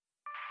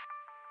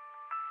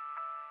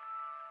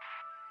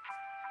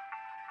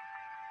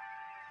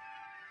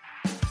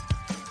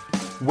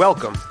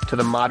Welcome to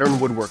the Modern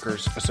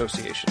Woodworkers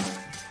Association,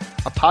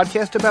 a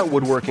podcast about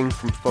woodworking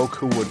from folk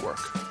who woodwork.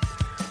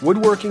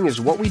 Woodworking is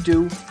what we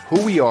do,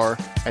 who we are,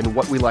 and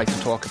what we like to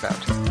talk about.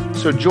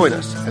 So join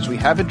us as we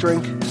have a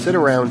drink, sit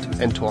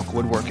around, and talk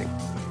woodworking.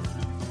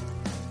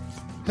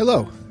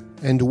 Hello,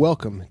 and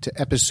welcome to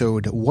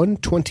episode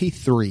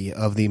 123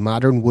 of the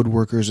Modern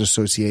Woodworkers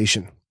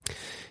Association.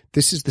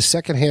 This is the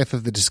second half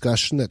of the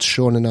discussion that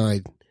Sean and I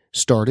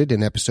started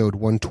in episode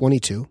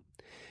 122.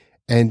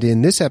 And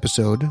in this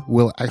episode,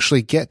 we'll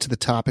actually get to the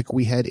topic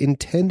we had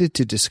intended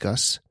to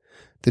discuss,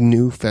 the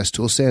new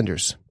Festool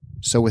sanders.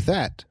 So with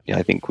that... Yeah,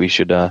 I think we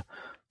should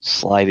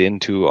slide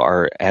into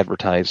our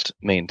advertised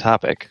main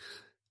topic,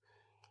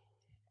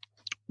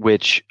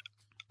 which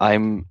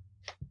I'm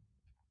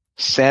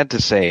sad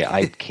to say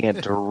I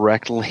can't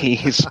directly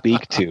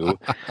speak to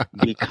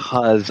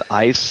because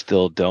I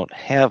still don't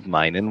have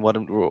mine. And what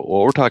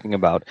we're talking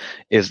about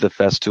is the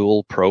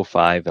Festool Pro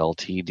 5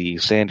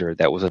 LTD sander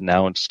that was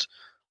announced.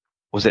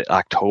 Was it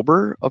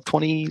October of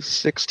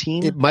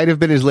 2016? It might have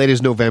been as late as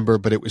November,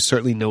 but it was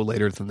certainly no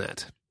later than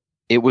that.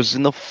 It was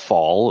in the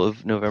fall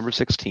of November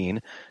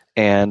 16,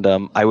 and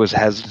I was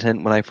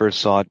hesitant when I first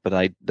saw it,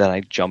 but then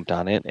I jumped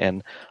on it,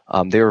 and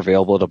they were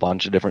available at a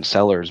bunch of different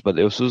sellers. But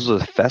this was a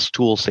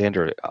Festool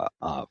sander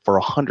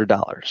for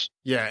 $100.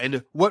 Yeah,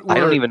 and what I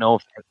don't even know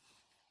if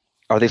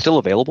are they still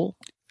available.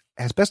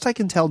 As best I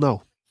can tell,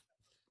 no.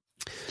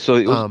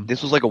 So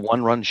this was like a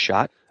one-run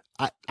shot.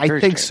 I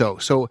think so.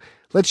 So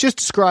let's just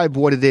describe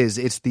what it is.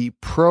 It's the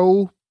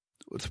Pro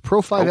 5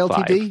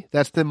 LTD.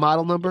 That's the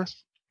model number.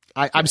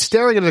 I'm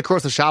staring at it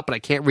across the shop, but I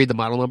can't read the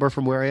model number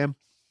from where I am.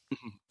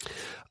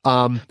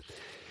 And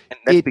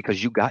that's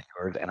because you got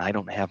yours and I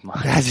don't have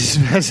mine.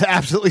 That's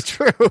absolutely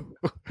true.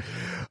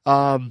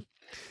 And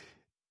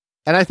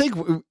I think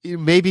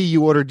maybe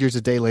you ordered yours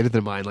a day later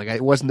than mine. Like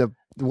it wasn't a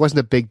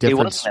big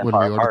difference when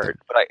we ordered it.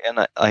 But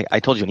I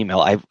told you an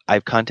email.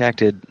 I've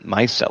contacted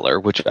my seller,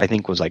 which I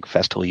think was like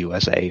Festool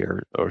USA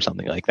or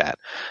something like that,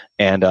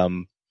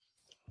 and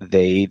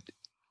they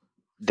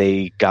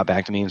got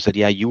back to me and said,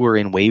 yeah, you were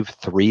in wave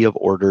 3 of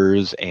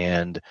orders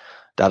and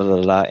da da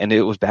da da, and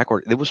it was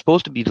backward. It was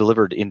supposed to be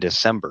delivered in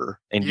December,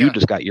 and you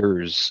just got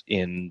yours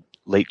in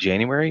late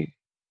January.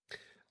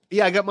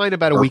 Yeah, I got mine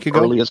about a week ago.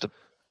 Earliest.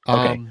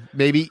 Okay.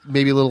 Maybe a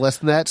little less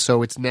than that.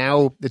 So it's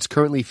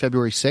currently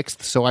February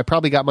 6th. So I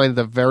probably got mine at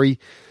the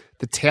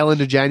tail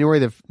end of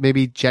January,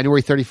 maybe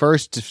January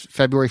 31st to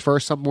February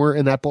 1st, somewhere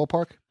in that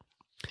ballpark.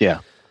 Yeah.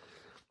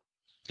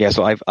 Yeah.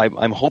 So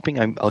I'm hoping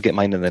I'll get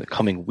mine in the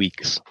coming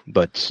weeks,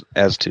 but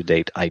as to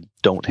date, I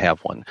don't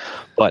have one,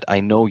 but I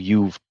know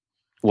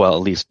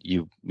at least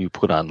you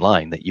put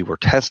online that you were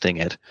testing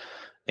it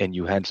and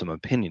you had some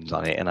opinions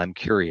on it, and I'm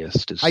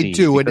curious to see. I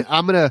do, and you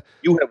have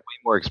way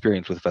more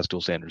experience with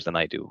Festool sanders than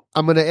I do.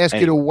 I'm going to ask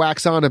you to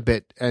wax on a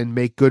bit and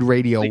make good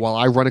radio while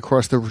I run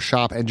across the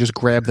shop and just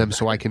grab them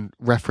so I can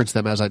reference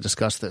them as I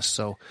discuss this.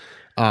 So,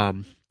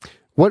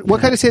 what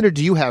kind of sander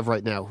do you have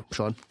right now,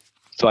 Sean?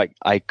 So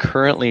I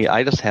currently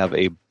just have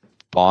a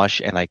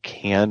Bosch, and I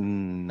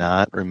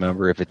cannot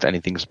remember if it's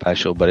anything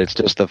special, but it's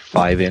just a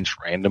 5-inch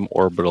random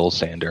orbital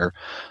sander.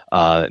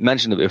 I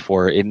mentioned it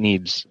before. It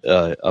needs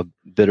a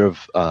bit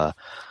of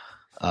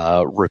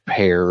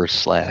repair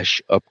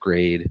 /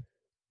 upgrade.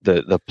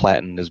 The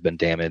platen has been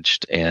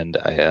damaged, and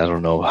I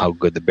don't know how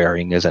good the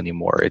bearing is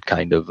anymore. It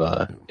kind of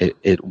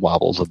it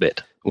wobbles a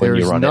bit when you run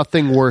it. There's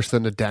nothing worse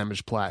than a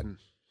damaged platen.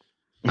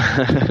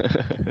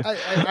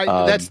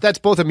 That's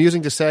both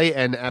amusing to say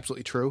and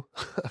absolutely true.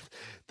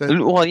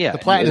 The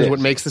platen is what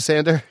makes the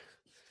sander.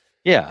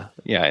 Yeah,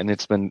 and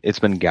it's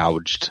been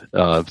gouged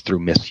through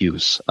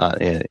misuse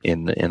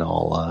in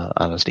all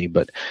honesty,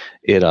 but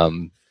it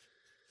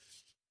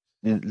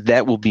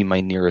that will be my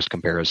nearest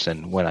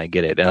comparison when I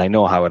get it, and I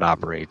know how it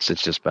operates.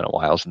 It's just been a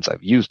while since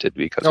I've used it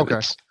because of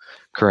its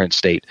current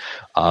state.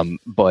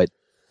 But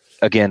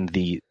again,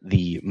 the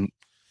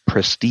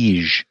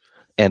prestige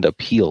and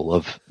appeal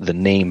of the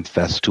name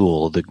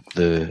Festool,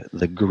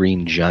 the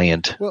green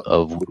giant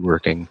of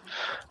woodworking,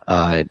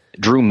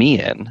 drew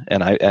me in,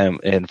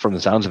 and from the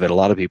sounds of it, a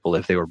lot of people,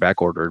 if they were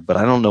back ordered, but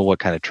I don't know what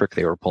kind of trick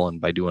they were pulling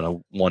by doing a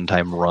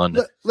one-time run.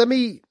 Let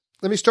me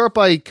start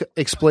by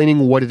explaining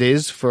what it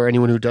is for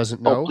anyone who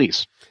doesn't know. Oh,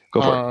 please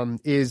go for it.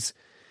 Is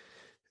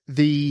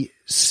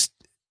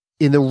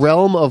in the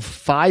realm of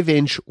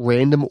 5-inch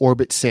random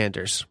orbit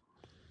sanders,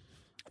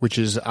 which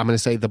is, I'm going to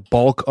say, the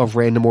bulk of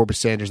random orbit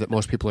sanders that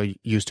most people are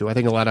used to. I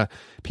think a lot of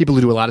people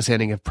who do a lot of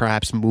sanding have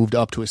perhaps moved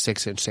up to a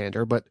 6-inch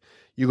sander, but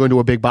you go into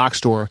a big box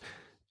store,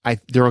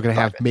 they're going to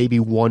have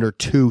maybe 1 or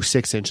 2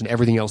 6-inch, and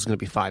everything else is going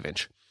to be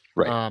 5-inch.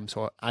 Right.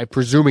 So I'm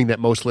presuming that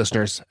most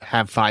listeners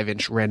have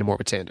 5-inch random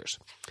orbit sanders.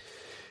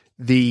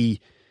 The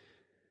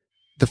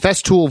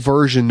Festool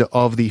version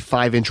of the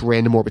 5-inch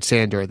random orbit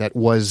sander that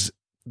was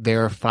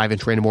their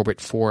 5-inch random orbit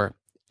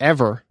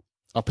forever,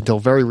 up until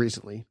very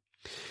recently,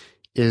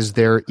 is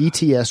their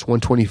ETS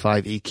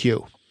 125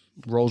 EQ.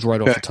 Rolls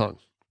right off the tongue.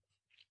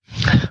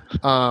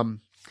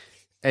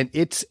 And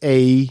it's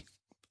a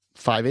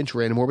 5-inch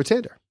random orbit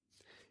sander.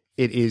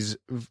 It is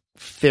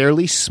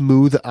fairly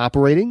smooth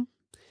operating.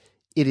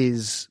 it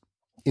is,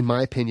 in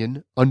my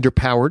opinion,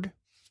 underpowered.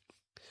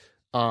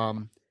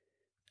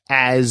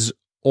 As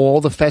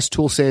all the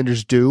Festool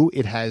sanders do,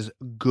 it has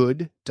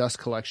good dust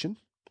collection.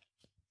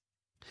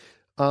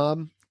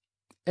 And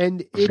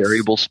it's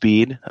variable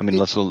speed. I mean,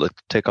 let's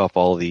take off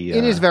all the.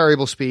 It is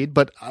variable speed,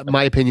 but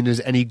my opinion is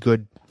any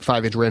good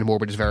 5-inch random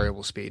orbit is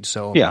variable speed.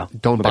 So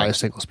don't buy a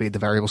single speed. The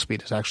variable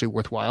speed is actually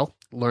worthwhile.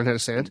 Learn how to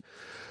sand.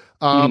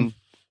 And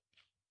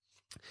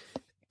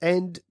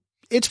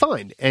it's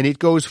fine. And it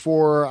goes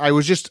for, I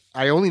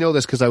only know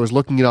this because I was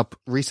looking it up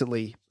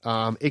recently.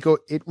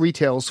 It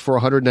retails for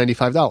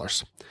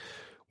 $195,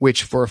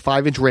 which for a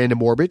 5-inch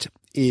random orbit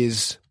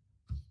is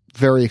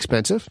very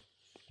expensive.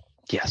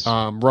 Yes.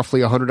 Roughly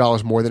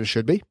 $100 more than it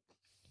should be.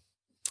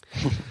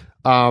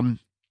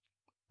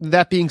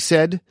 That being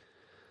said,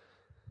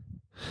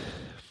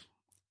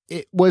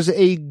 it was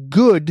a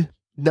good,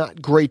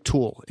 not great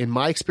tool. In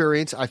my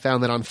experience, I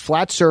found that on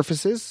flat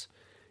surfaces,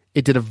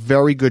 it did a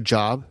very good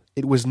job.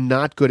 It was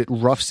not good at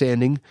rough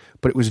sanding,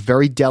 but it was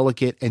very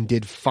delicate and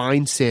did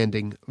fine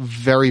sanding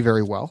very,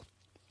 very well.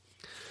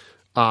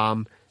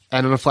 And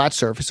on a flat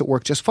surface, it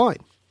worked just fine.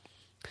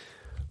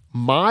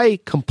 My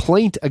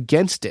complaint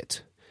against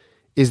it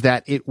is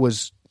that it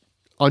was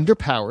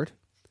underpowered,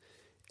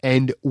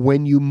 and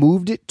when you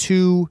moved it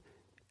to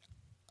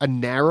a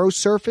narrow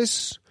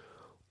surface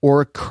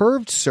or a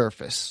curved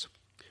surface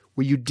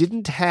where you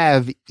didn't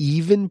have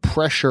even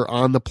pressure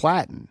on the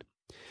platen,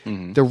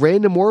 the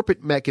random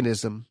orbit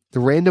mechanism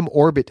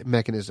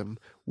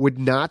would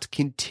not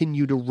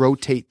continue to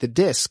rotate the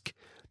disc.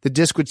 The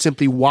disc would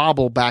simply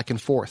wobble back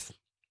and forth.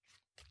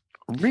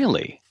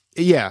 Really?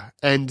 Yeah.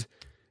 And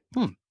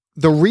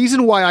the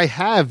reason why I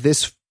have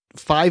this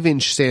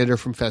 5-inch sander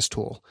from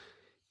Festool,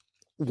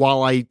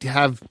 while I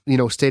have,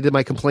 stated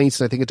my complaints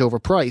and I think it's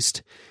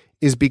overpriced,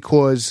 is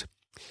because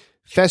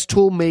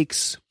Festool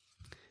makes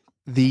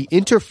the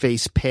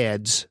interface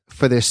pads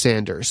for their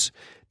sanders.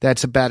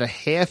 That's about a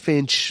 1/2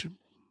 inch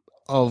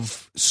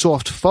of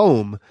soft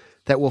foam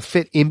that will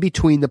fit in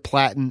between the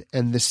platen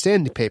and the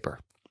sandpaper.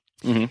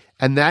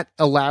 And that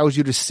allows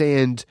you to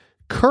sand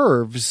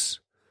curves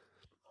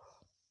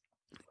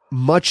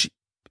much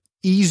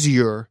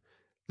easier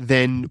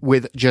than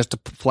with just a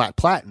flat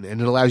platen. And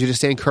it allows you to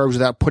sand curves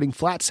without putting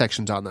flat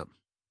sections on them.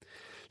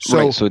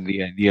 So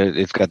the idea,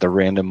 it's got the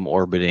random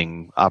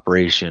orbiting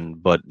operation,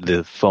 but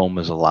the foam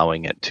is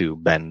allowing it to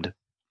bend.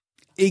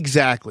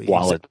 Exactly.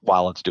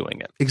 While it's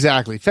doing it.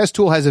 Exactly.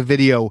 Festool has a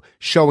video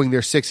showing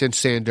their 6-inch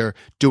sander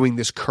doing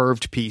this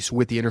curved piece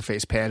with the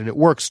interface pad, and it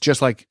works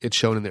just like it's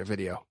shown in their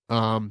video.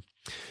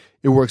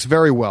 It works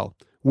very well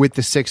with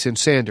the 6-inch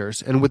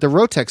sanders and with the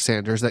Rotex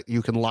sanders that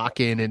you can lock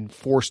in and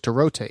force to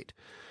rotate.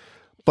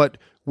 But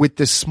with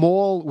the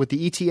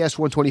ETS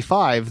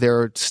 125,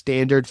 their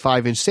standard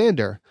 5-inch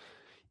sander,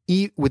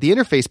 with the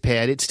interface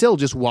pad, it still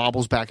just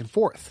wobbles back and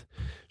forth.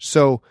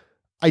 So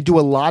I do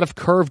a lot of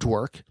curved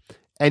work,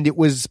 and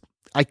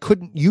I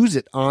couldn't use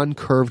it on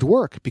curved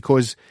work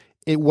because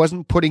it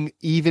wasn't putting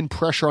even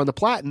pressure on the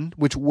platen,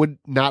 which would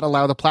not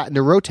allow the platen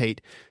to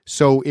rotate.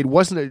 So it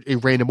wasn't a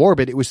random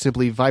orbit. It was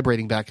simply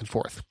vibrating back and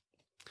forth.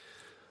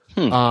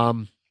 Did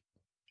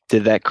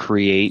that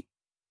create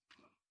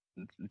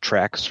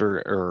tracks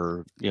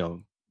or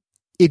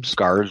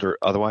scars or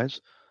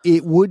otherwise?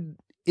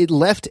 It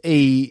left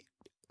a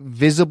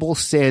visible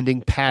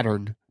sanding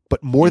pattern,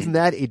 but more than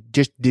that, it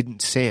just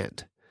didn't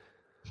sand.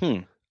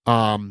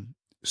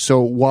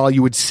 So while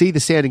you would see the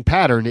sanding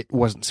pattern, it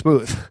wasn't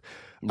smooth.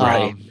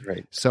 Right.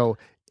 So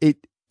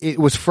it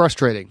was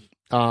frustrating.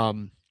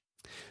 So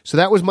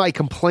that was my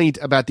complaint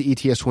about the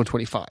ETS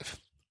 125.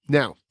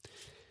 Now,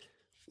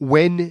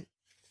 when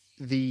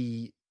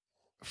the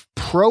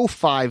Pro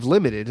 5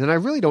 Limited, and I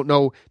really don't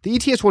know, the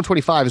ETS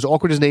 125, as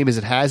awkward a name as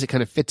it has, it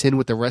kind of fits in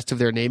with the rest of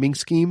their naming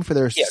scheme for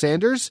their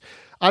sanders.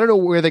 I don't know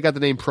where they got the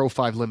name Pro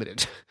 5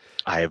 Limited.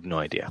 I have no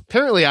idea.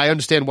 Apparently, I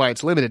understand why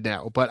it's limited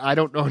now, but I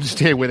don't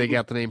understand where they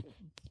got the name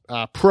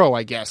Pro,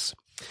 I guess.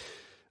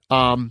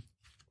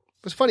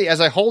 It's funny,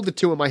 as I hold the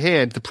two in my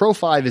hand, the Pro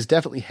 5 is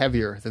definitely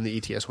heavier than the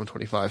ETS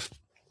 125.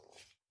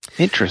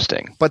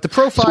 Interesting. But the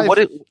Pro 5...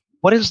 So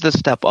what is the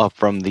step up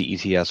from the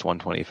ETS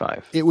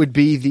 125? It would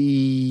be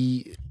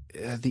the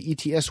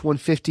ETS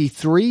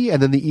 153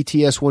 and then the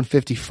ETS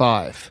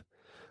 155.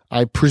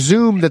 I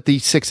presume that the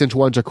 6-inch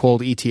ones are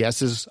called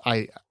ETSs.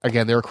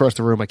 Again, they're across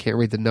the room. I can't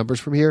read the numbers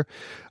from here.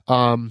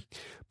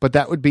 But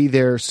that would be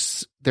their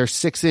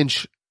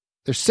 6-inch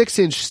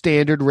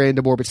standard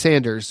random orbit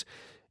sanders,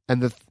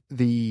 and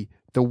the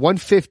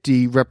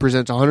 150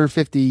 represents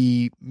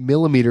 150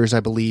 millimeters, I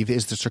believe,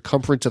 is the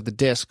circumference of the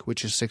disc,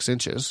 which is 6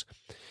 inches.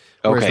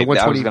 Okay, I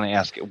was going to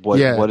ask,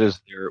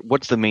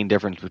 what's the main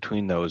difference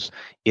between those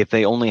if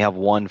they only have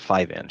one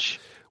 5-inch?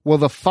 Well,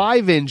 the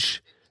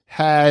 5-inch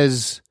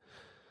has,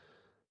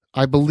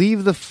 I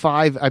believe the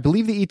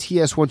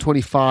ETS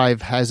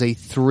 125 has a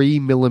 3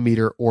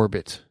 millimeter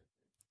orbit,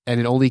 and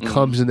it only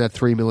comes in that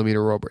 3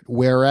 millimeter orbit.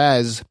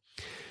 Whereas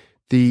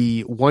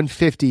the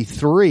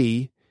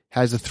 153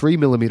 has a 3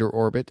 millimeter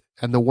orbit,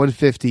 and the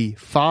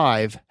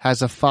 155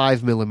 has a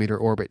 5 millimeter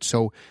orbit.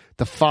 So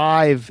the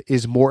 5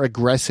 is more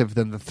aggressive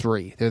than the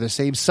 3. They're the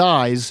same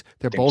size.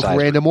 They're both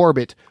random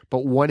orbit,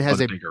 but one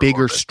has a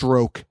bigger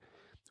stroke.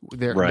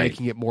 They're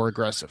making it more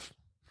aggressive.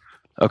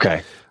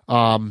 Okay.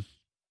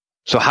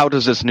 So how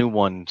does this new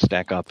one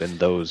stack up in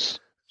those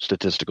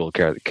statistical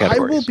categories? I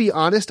will be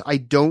honest, I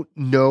don't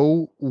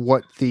know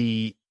what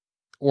the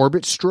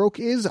orbit stroke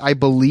is. I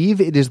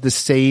believe it is the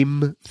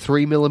same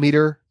 3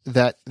 millimeter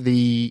that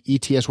the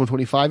ETS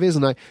 125 is,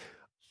 and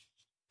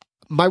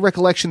my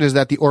recollection is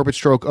that the orbit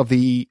stroke of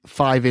the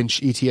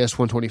 5-inch ETS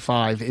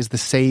 125 is the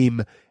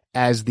same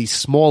as the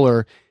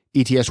smaller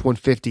ETS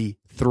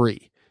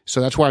 153.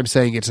 So that's why I'm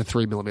saying it's a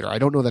 3 millimeter. I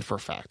don't know that for a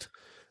fact.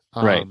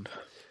 Right.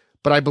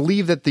 But I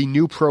believe that the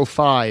new Pro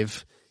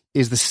 5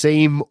 is the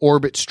same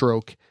orbit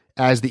stroke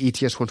as the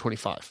ETS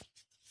 125.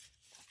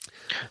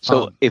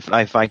 So if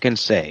I can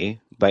say,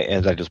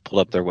 as I just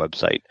pulled up their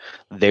website,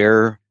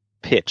 their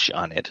pitch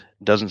on it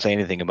doesn't say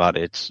anything about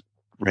its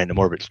random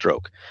orbit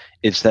stroke.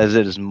 It says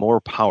it is more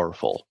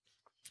powerful.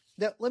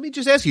 Now, let me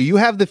just ask you, you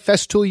have the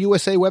Festool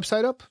USA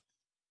website up?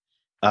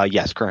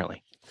 Yes,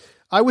 currently.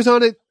 I was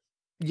on it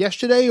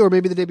yesterday or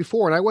maybe the day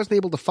before, and I wasn't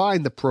able to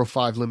find the Pro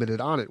 5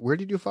 Limited on it. Where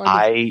did you find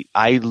it?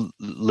 I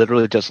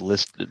literally just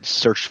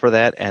searched for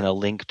that, and a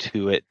link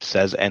to it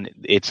says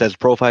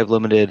Pro 5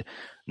 Limited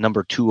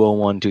number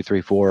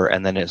 201234,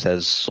 and then it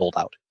says sold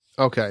out.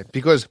 Okay,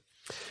 because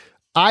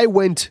I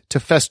went to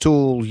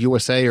Festool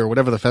USA or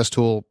whatever the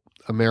Festool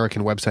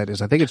American website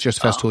is. I think it's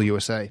just Festool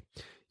USA.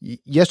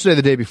 Yesterday,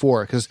 the day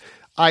before, because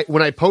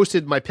when I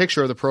posted my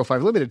picture of the Pro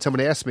 5 Limited,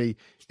 someone asked me,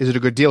 "Is it a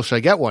good deal? Should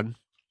I get one?"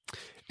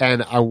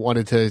 And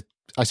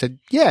I said,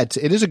 "Yeah, it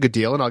is a good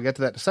deal," and I'll get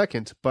to that in a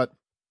second. But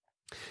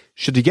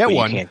should you get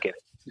one? You can't get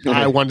it.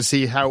 I wanted to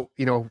see how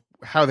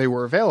they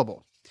were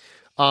available.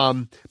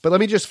 But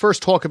let me just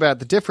first talk about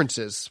the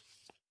differences.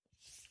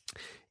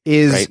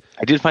 Right.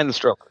 I did find the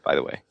stroke, by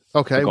the way.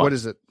 Okay, what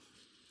is it?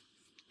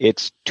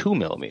 It's 2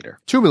 millimeter.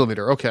 2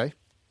 millimeter, okay.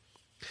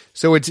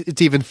 So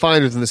it's even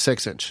finer than the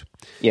 6-inch.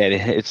 Yeah,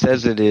 it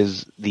says it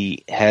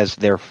has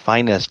their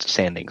finest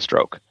sanding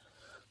stroke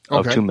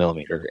of 2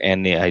 millimeter,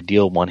 and the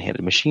ideal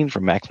one-handed machine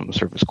for maximum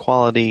surface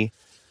quality,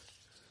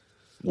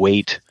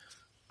 weight,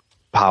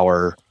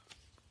 power,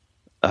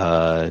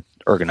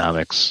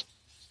 ergonomics,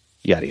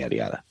 yada yada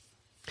yada.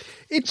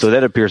 So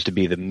that appears to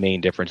be the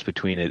main difference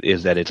between it,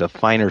 is that it's a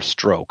finer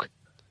stroke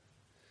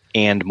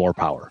and more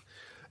power.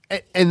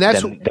 And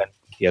that's than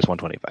ETS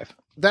 125.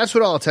 That's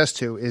what I'll attest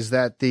to, is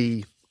that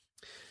the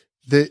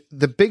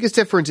biggest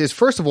difference is,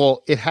 first of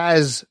all, it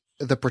has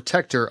the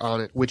protector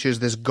on it, which is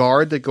this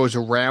guard that goes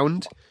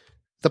around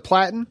the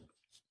platen.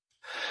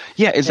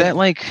 Yeah, is that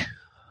like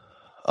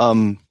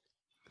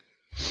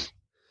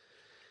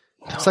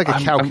it's like a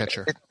cow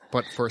catcher,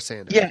 but for a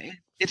sander. Yeah,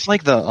 it's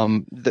like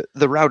the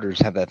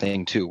routers have that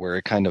thing too, where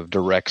it kind of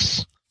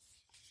directs.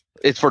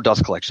 It's for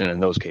dust collection in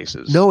those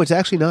cases. No, it's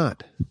actually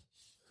not.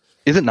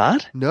 Is it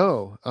not?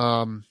 No.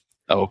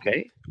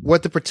 Okay.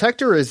 What the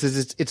protector is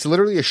it's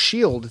literally a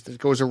shield that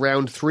goes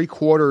around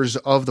 3/4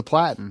 of the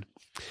platen,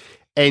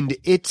 and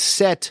it's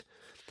set.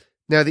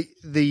 Now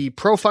the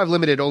Pro 5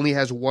 Limited only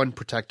has one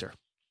protector.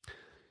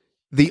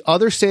 The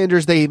other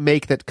sanders they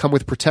make that come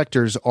with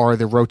protectors are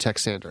the Rotex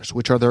sanders,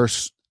 which are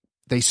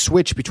they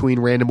switch between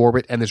random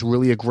orbit and this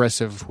really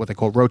aggressive, what they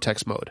call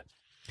Rotex mode.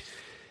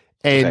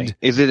 And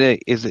is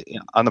it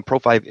on the Pro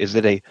 5? Is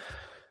it a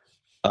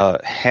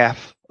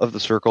half of the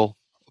circle,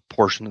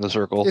 portion of the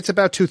circle? It's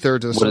about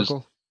 2/3 of the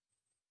circle.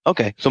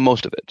 Okay, so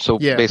most of it. So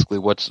basically,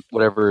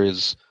 whatever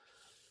is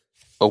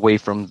away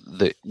from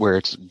where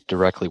it's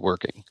directly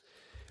working.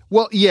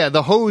 Well, yeah,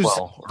 the hose,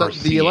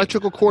 the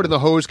electrical cord and the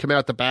hose come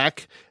out the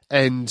back,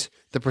 and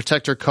the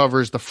protector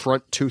covers the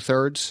front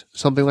 2/3,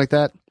 something like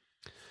that.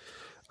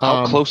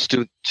 How close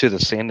to the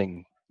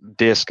sanding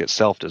disc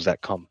itself does that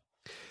come?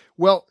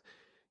 Well,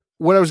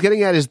 what I was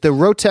getting at is the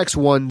Rotex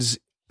ones,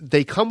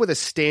 they come with a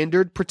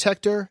standard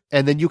protector,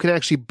 and then you can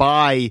actually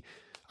buy,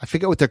 I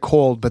forget what they're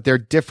called, but they're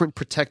different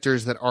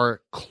protectors that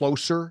are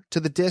closer to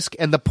the disc.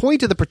 And the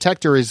point of the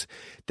protector is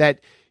that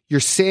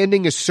you're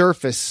sanding a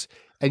surface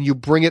and you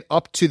bring it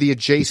up to the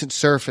adjacent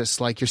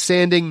surface. Like you're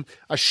sanding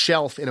a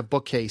shelf in a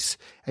bookcase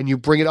and you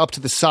bring it up to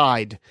the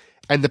side,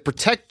 and the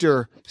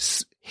protector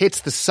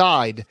hits the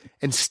side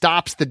and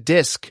stops the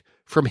disc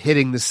from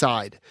hitting the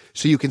side.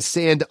 So you can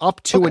sand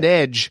up to an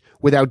edge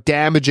without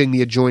damaging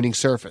the adjoining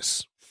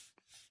surface.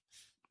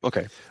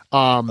 Okay.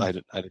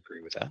 I'd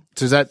agree with that.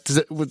 Does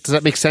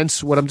that make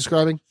sense, what I'm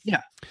describing?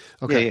 Yeah.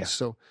 Okay. Yeah.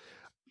 So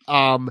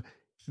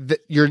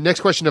your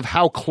next question of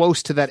how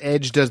close to that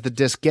edge does the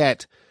disc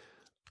get,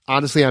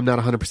 honestly, I'm not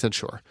 100%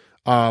 sure.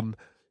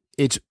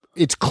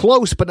 It's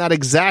close, but not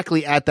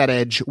exactly at that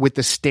edge with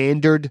the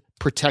standard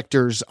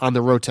protectors on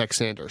the Rotex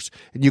sanders.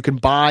 And you can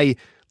buy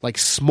like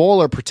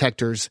smaller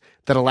protectors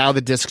that allow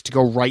the disc to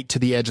go right to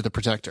the edge of the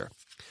protector.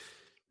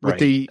 Let's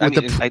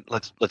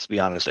be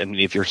honest. I mean,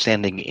 if you're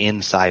sanding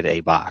inside a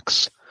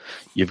box,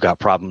 you've got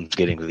problems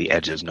getting to the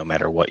edges no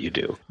matter what you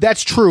do.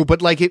 That's true,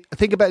 but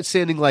think about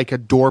sanding like a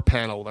door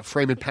panel, a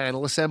frame and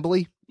panel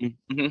assembly,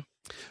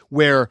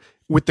 where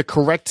with the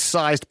correct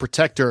sized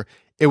protector,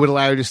 it would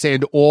allow you to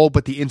sand all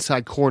but the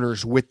inside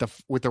corners with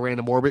the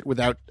random orbit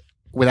without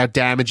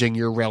damaging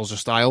your rails or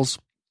stiles.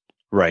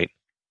 Right.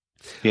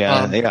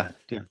 Yeah.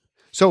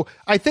 So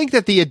I think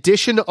that the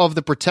addition of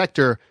the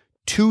protector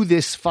to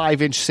this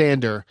 5-inch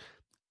sander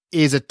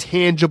is a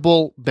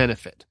tangible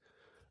benefit.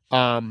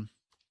 But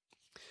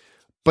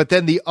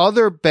then the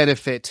other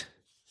benefit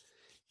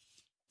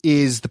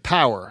is the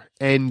power.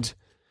 And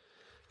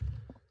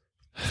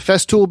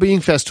Festool being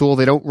Festool,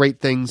 they don't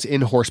rate things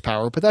in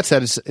horsepower. But that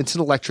said, it's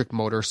an electric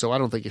motor, so I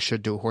don't think it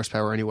should do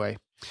horsepower anyway.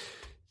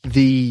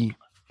 Being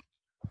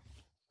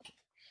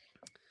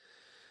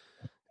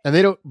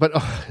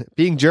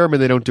German,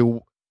 they don't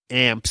do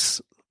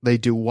amps, they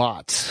do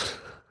watts.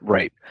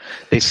 Right.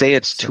 They say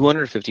it's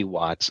 250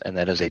 watts, and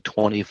that is a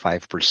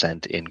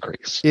 25%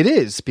 increase. It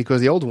is, because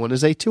the old one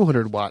is a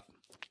 200 watt.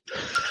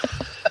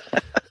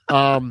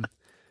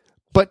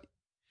 But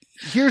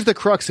here's the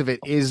crux of it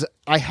is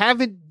I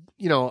haven't,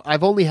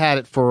 I've only had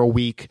it for a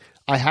week.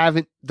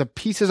 The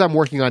pieces I'm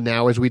working on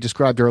now, as we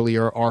described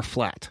earlier, are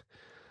flat.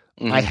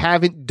 Mm-hmm. I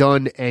haven't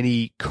done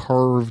any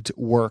curved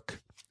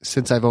work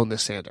since I've owned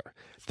this sander.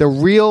 The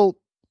real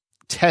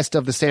test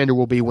of the sander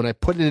will be when I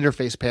put an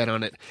interface pad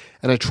on it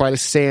and I try to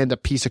sand a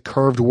piece of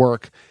curved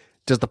work.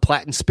 Does the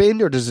platen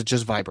spin or does it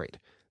just vibrate?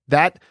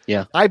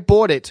 I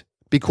bought it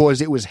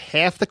because it was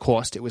half the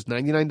cost. It was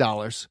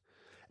 $99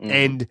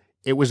 and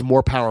it was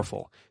more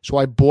powerful. So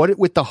I bought it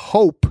with the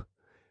hope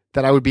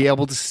that I would be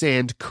able to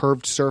sand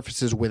curved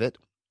surfaces with it.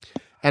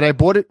 And I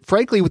bought it,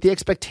 frankly, with the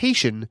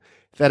expectation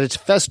that it's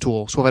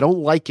Festool. So if I don't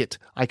like it,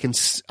 I can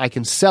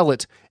sell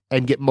it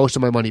and get most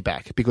of my money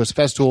back, because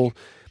Festool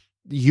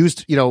you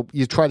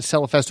try to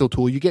sell a Festool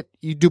tool,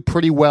 you do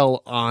pretty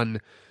well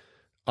on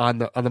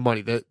the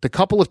money. The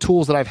couple of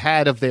tools that I've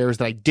had of theirs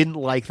that I didn't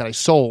like that I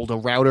sold, a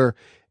router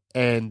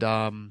and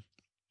a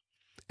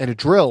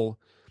drill,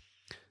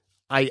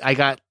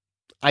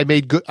 I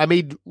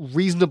made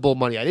reasonable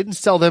money. I didn't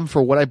sell them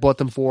for what I bought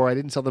them for. I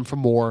didn't sell them for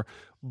more,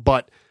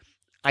 but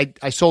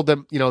I sold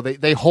them,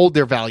 they hold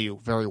their value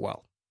very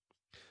well.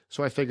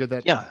 So I figured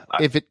that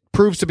if it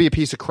proves to be a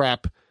piece of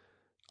crap,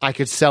 I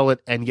could sell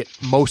it and get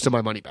most of my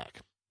money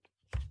back.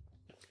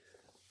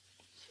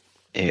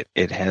 It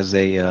has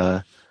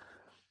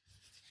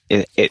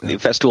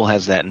Festool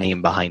has that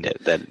name behind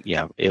it that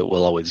it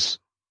will always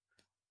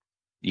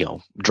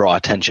draw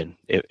attention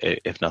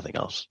if nothing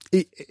else.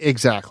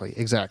 Exactly.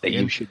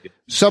 You should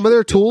some of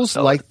their tools,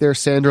 like their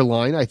sander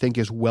line, I think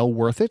is well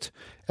worth it,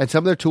 and some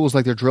of their tools,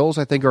 like their drills,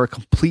 I think are a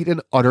complete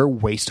and utter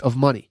waste of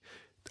money.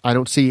 I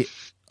don't see.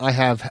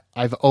 I've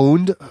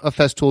owned a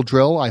Festool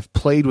drill. I've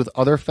played with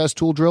other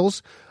Festool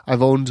drills.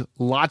 I've owned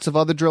lots of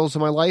other drills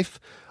in my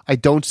life. I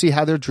don't see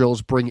how their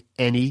drills bring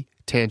any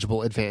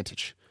tangible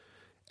advantage.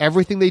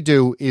 Everything they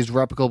do is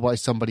replicable by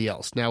somebody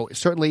else. Now,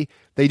 certainly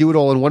they do it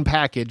all in one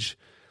package,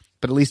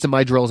 but at least in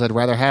my drills, I'd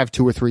rather have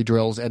 2 or 3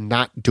 drills and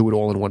not do it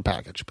all in one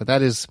package. But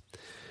that is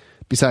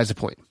besides the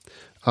point.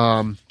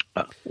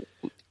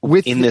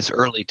 This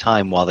early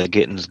time, while they're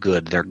getting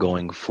good, they're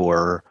going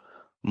for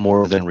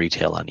more than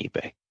retail on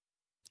eBay.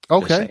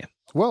 Okay.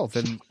 Well,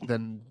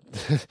 then,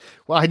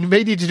 I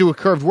may need to do a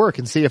curved work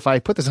and see if I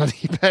put this on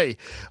eBay.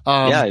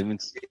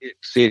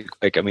 See it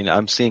quick. I mean,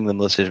 I'm seeing them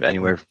listed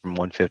anywhere from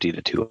 150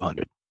 to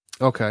 200.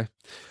 Okay.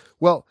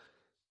 Well,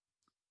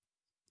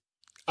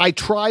 I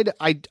tried.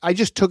 I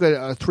just took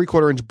a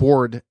 3/4 inch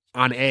board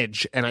on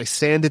edge and I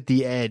sanded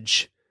the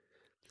edge.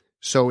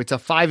 So it's a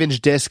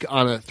 5-inch disc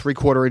on a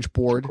 3/4 inch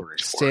board.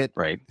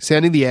 Right.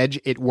 Sanding the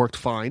edge, it worked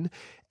fine,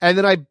 and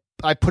then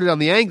I put it on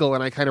the angle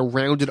and I kind of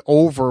rounded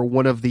over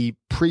one of the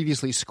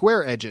previously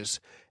square edges,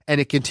 and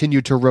it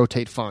continued to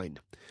rotate fine.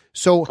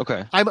 So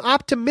I'm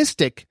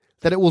optimistic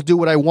that it will do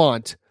what I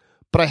want,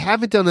 but I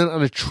haven't done it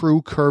on a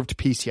true curved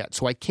piece yet,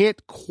 so I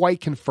can't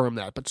quite confirm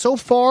that. But so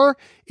far,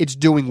 it's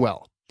doing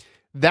well.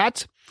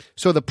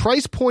 So the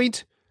price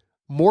point,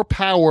 more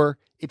power,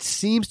 it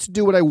seems to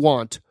do what I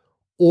want.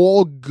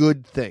 All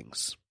good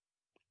things.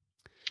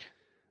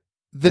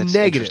 That's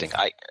negative.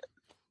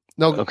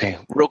 No. Okay,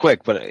 real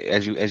quick, but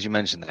as you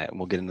mentioned that, and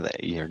we'll get into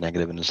that your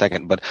negative in a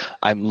second, but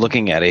I'm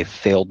looking at a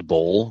failed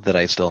bowl that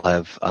I still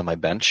have on my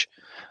bench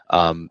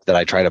that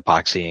I tried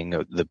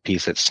epoxying the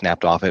piece that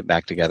snapped off it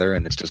back together,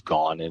 and it's just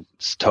gone.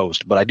 It's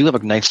toast. But I do have a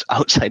nice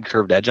outside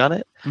curved edge on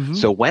it. Mm-hmm.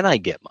 So when I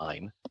get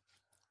mine,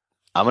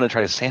 I'm going to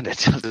try to sand it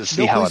to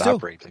see how it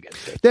operates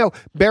against it. Now,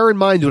 bear in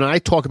mind, when I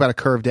talk about a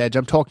curved edge,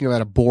 I'm talking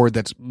about a board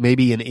that's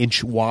maybe an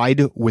inch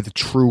wide with a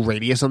true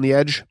radius on the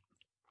edge.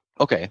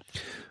 Okay.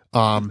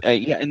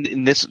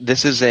 And this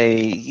is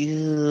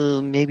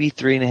a maybe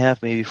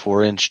 3.5, maybe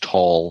 4 inch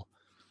tall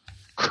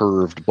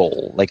curved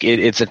bowl. Like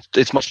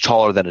it's much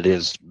taller than it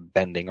is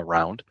bending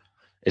around.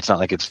 It's not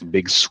like it's a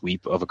big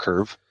sweep of a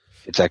curve.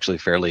 It's actually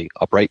fairly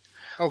upright.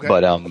 Okay.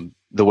 But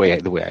the way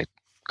I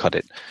cut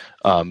it,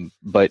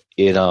 but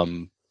it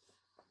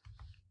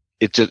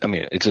it's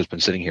just been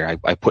sitting here.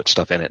 I put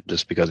stuff in it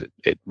just because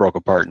it broke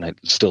apart and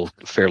it's still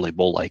fairly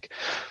bowl-like.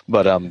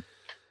 But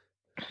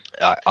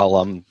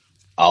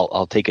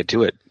I'll take it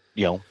to it.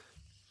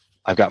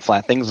 I've got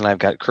flat things and I've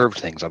got curved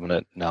things. I'm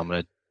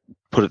gonna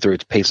put it through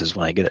its paces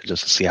when I get it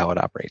just to see how it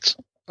operates.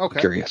 Okay. I'm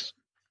curious.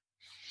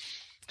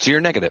 So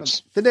your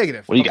negatives. The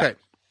negative. What do you got?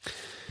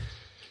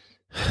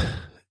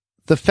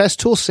 The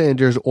Festool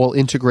sanders all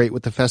integrate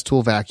with the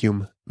Festool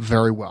vacuum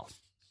very well.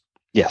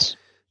 Yes.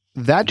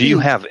 Do you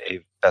have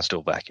a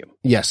Festool vacuum?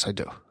 Yes, I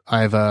do.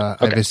 I have a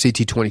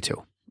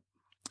CT22.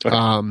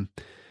 Okay.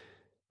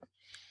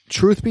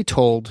 Truth be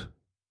told,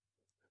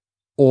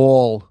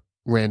 all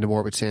random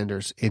orbit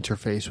sanders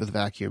interface with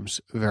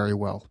vacuums very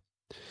well.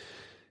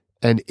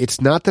 And it's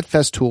not that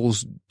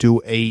Festools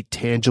do a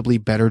tangibly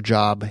better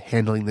job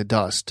handling the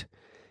dust.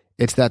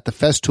 It's that the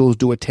Festools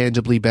do a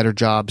tangibly better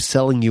job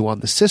selling you on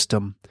the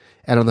system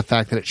and on the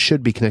fact that it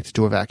should be connected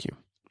to a vacuum.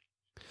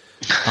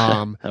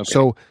 Okay.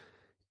 So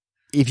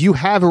if you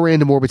have a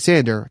random orbit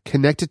sander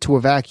connected to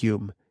a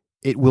vacuum,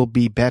 it will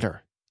be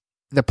better.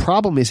 The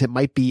problem is it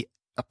might be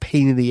a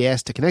pain in the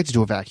ass to connect it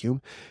to a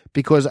vacuum,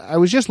 because I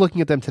was just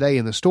looking at them today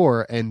in the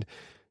store and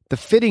the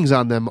fittings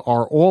on them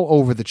are all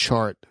over the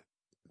chart.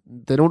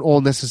 They don't all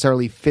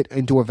necessarily fit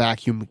into a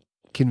vacuum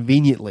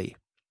conveniently.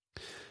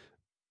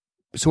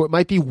 So it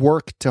might be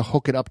work to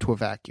hook it up to a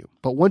vacuum.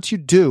 But once you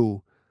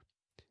do,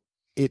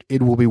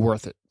 it will be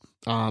worth it.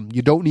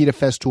 You don't need a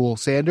Festool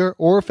sander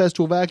or a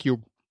Festool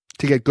vacuum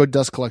to get good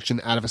dust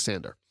collection out of a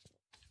sander.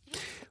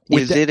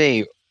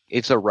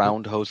 It's a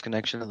round hose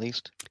connection at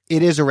least?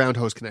 It is a round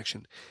hose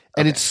connection.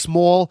 And It's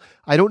small.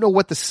 I don't know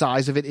what the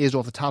size of it is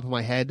off the top of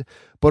my head,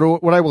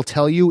 but what I will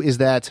tell you is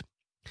that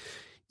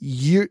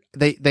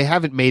they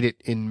haven't made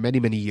it in many,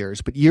 many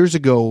years, but years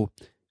ago,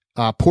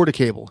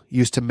 Portacable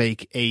used to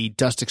make a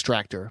dust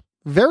extractor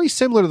very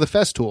similar to the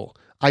Festool.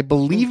 I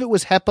believe it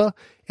was HEPA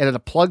and had a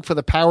plug for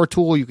the power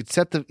tool. You could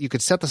set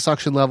the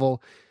suction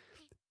level.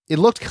 It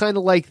looked kind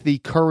of like the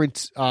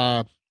current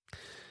DeWalt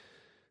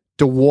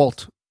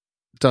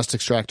dust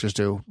extractors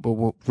do.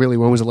 But really,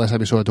 when was the last time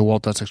you saw a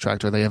DeWalt dust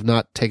extractor? They have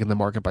not taken the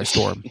market by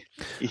storm.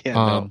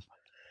 No.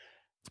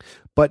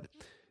 But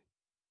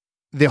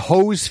the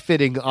hose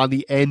fitting on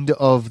the end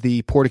of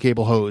the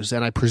Portacable hose,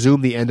 and I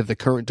presume the end of the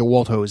current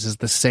DeWalt hose, is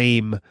the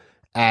same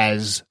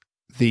as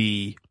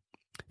the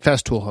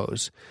Festool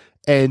hose.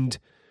 And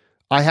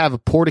I have a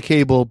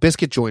Portacable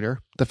biscuit joiner.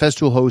 The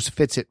Festool hose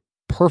fits it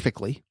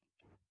perfectly.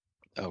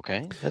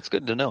 Okay, that's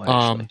good to know,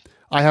 actually.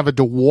 I have a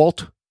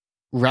DeWalt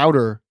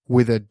router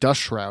with a dust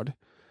shroud.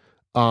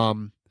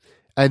 And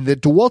the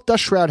DeWalt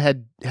dust shroud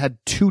had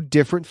two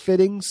different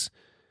fittings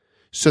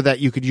so that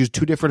you could use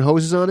two different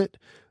hoses on it.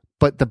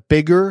 But the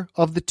bigger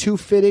of the two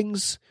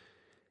fittings,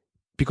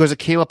 because it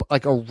came up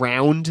like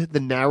around the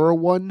narrow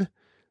one,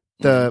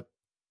 the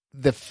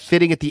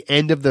fitting at the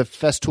end of the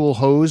Festool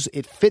hose,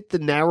 it fit the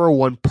narrow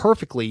one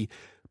perfectly,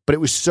 but it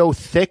was so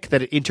thick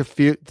that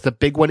the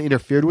big one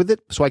interfered with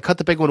it. So I cut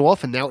the big one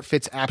off and now it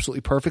fits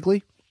absolutely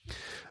perfectly.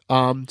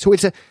 So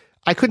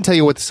I couldn't tell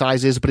you what the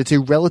size is, but it's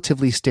a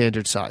relatively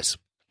standard size.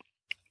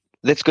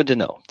 That's good to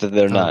know that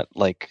they're not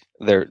like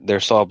their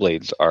saw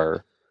blades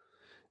are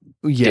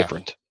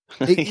different.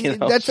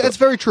 That's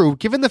very true.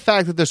 Given the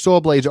fact that the saw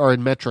blades are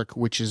in metric,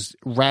 which is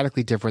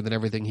radically different than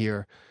everything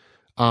here,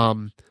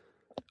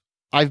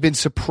 I've been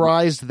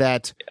surprised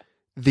that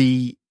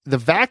the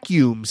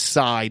vacuum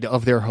side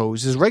of their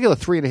hose is regular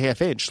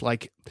 3.5 inch.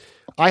 Like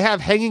I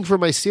have hanging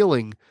from my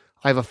ceiling,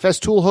 I have a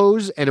Festool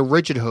hose and a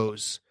rigid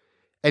hose,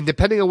 and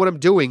depending on what I'm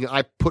doing,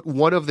 I put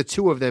one of the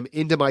two of them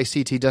into my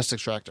CT dust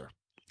extractor,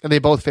 and they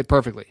both fit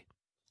perfectly.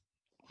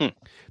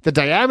 The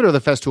diameter of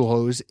the Festool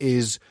hose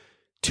is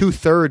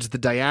 2/3 the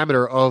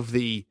diameter of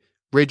the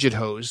rigid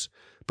hose,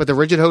 but the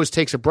rigid hose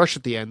takes a brush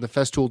at the end. The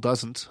Festool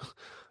doesn't.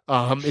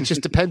 It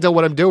just depends on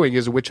what I'm doing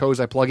is which hose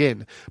I plug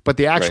in. But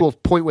the actual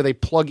point where they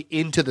plug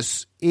into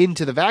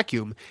the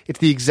vacuum, it's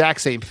the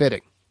exact same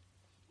fitting.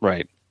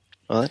 Right.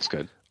 Well, that's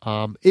good.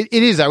 It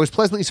is. I was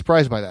pleasantly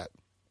surprised by that.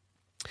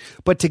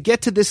 But to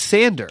get to this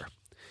sander,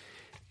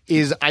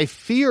 I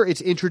fear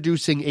it's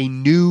introducing a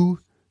new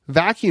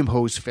vacuum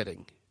hose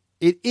fitting.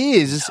 It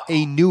is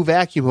a new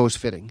vacuum hose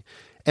fitting.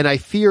 And I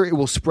fear it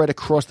will spread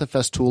across the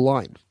Festool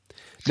line.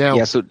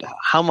 Now, so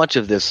how much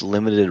of this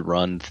limited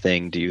run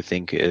thing do you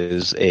think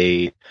is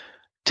a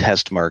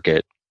test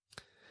market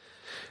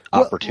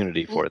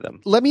opportunity for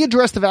them? Let me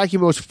address the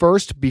vacuum hose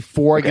first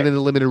before I get into the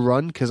limited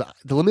run, because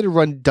the limited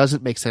run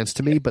doesn't make sense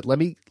to me. But let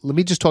me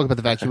just talk about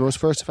the vacuum hose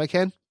first, if I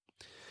can.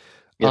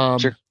 Yeah,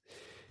 sure.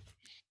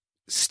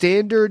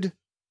 Standard,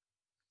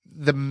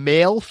 the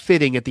male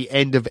fitting at the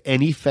end of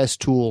any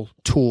Festool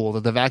tool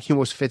that the vacuum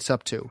hose fits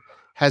up to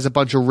has a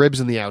bunch of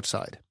ribs on the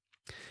outside.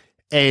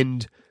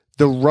 And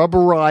the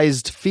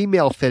rubberized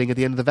female fitting at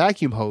the end of the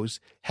vacuum hose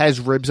has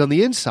ribs on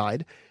the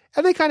inside,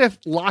 and they kind of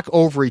lock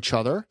over each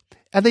other,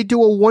 and they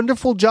do a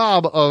wonderful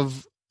job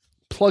of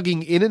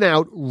plugging in and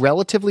out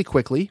relatively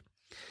quickly,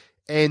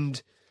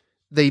 and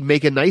they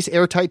make a nice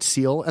airtight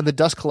seal, and the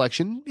dust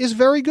collection is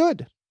very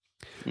good.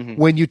 Mm-hmm.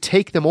 When you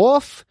take them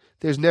off,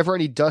 There's never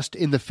any dust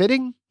in the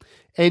fitting.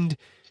 And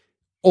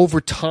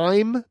over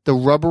time, the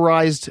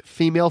rubberized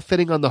female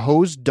fitting on the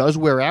hose does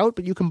wear out,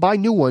 but you can buy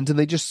new ones and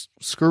they just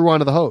screw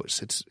onto the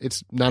hose.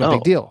 It's not a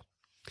big deal.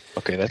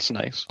 Okay, that's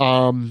nice.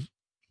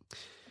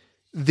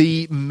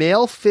 The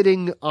male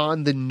fitting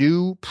on the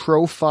new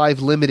Pro 5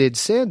 Limited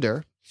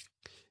sander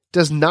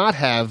does not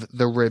have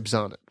the ribs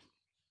on it.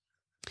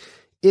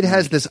 It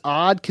has this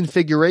odd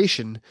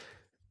configuration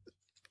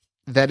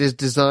that is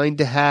designed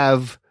to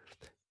have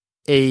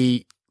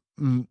the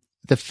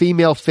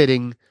female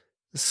fitting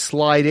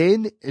slide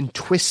in and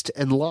twist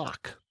and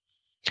lock.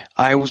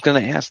 I was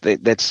going to ask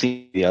that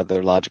seems the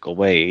other logical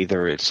way.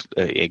 Either it's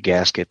a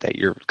gasket that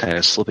you're kind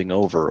of slipping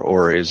over,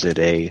 or is it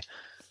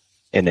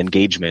an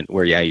engagement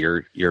where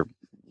you're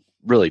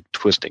really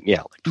twisting,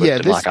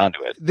 and lock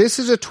onto it. This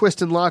is a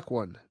twist and lock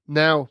one.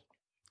 Now,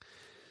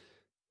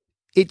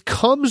 it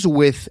comes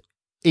with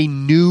a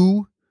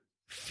new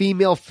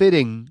female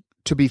fitting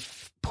to be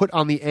put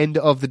on the end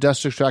of the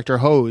dust extractor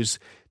hose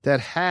that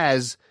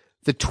has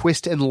the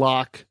twist and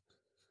lock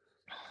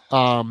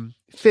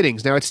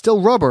fittings. Now, it's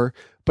still rubber,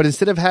 but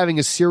instead of having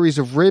a series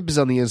of ribs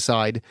on the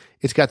inside,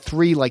 it's got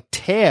 3 like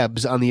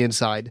tabs on the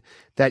inside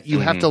that you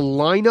have to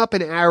line up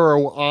an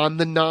arrow on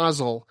the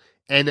nozzle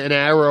and an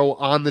arrow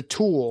on the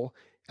tool,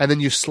 and then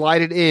you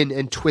slide it in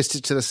and twist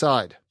it to the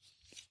side.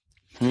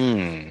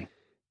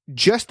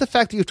 Just the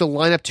fact that you have to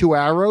line up 2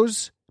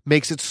 arrows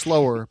makes it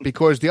slower,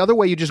 because the other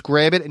way you just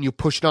grab it and you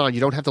push it on. You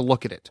don't have to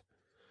look at it.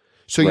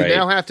 So you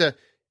now have to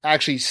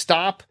actually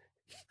stop,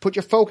 put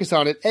your focus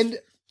on it, and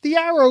the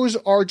arrows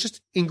are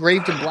just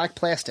engraved in black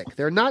plastic.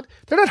 They're not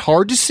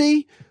hard to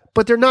see,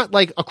 but they're not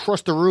like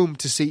across the room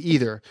to see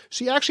either.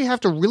 So you actually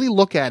have to really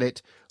look at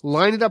it,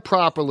 line it up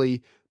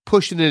properly,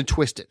 push it in and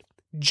twist it.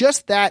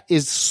 Just that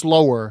is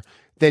slower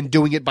than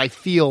doing it by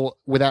feel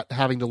without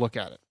having to look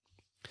at it.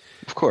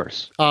 Of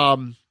course.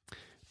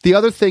 The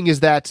other thing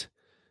is that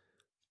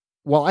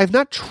while I've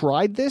not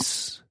tried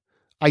this,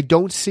 I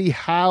don't see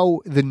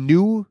how the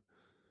new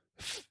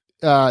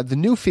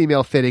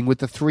female fitting with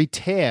the 3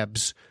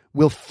 tabs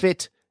will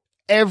fit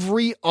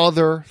every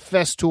other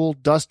Festool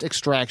dust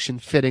extraction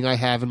fitting I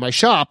have in my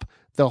shop,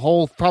 the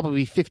whole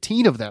probably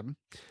 15 of them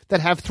that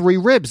have 3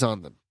 ribs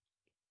on them.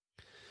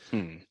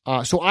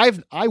 So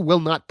I will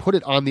not put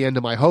it on the end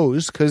of my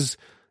hose, because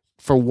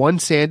for one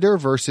sander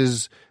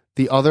versus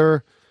the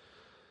other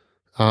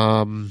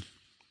 2,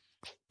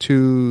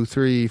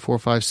 3, 4,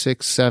 5,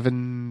 6,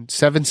 7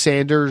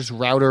 sanders,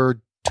 router,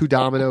 2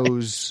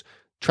 dominoes,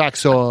 track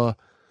saw.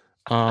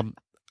 I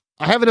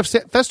have enough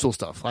Festool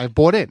stuff I've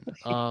bought in.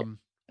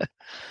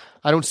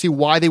 I don't see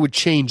why they would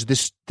change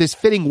this. This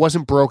fitting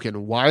wasn't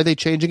broken. Why are they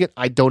changing it?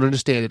 I don't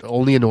understand it.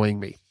 Only annoying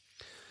me.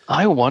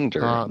 I wonder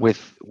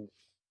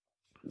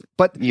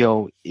but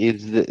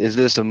is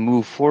this a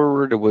move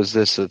forward, or was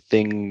this a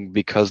thing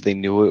because they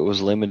knew it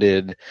was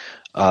limited?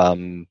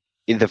 The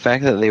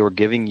fact that they were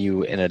giving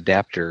you an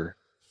adapter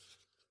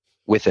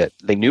with it,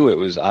 they knew it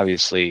was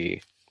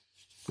obviously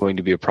going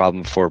to be a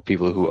problem for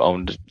people who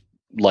owned,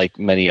 like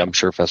many, I'm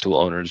sure,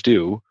 Festool owners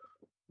do,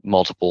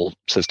 multiple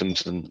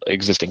systems and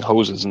existing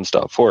hoses and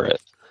stuff for it.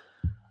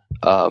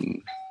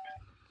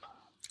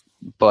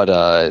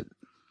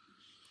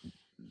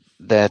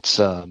 That's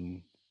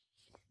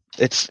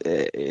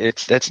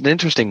that's an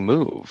interesting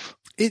move.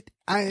 For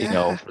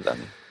them.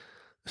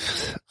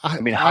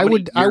 I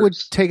would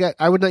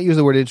not use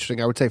the word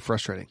interesting. I would say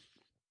frustrating.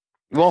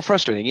 Well,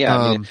 frustrating,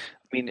 yeah.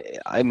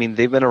 I mean,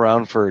 they've been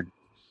around for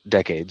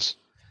decades.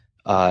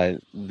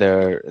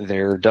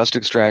 Their dust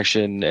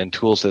extraction and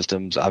tool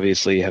systems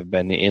obviously have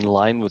been in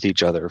line with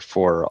each other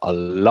for a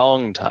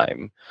long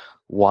time.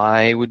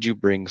 Why would you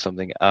bring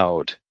something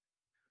out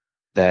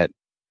that,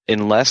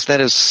 unless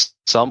that is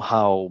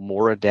somehow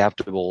more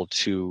adaptable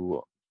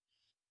to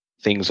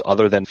things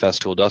other than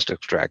Festool dust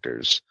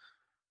extractors,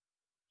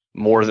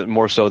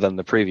 more so than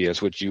the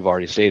previous, which you've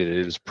already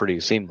stated is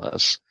pretty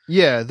seamless.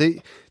 Yeah,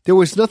 there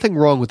was nothing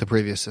wrong with the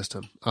previous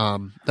system.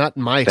 Not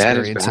in my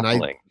experience, and I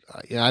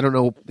don't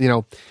know.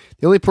 The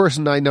only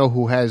person I know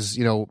who has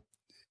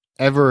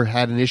ever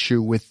had an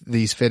issue with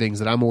these fittings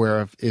that I'm aware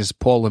of is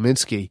Paul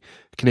Leminski,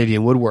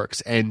 Canadian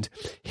Woodworks, and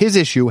his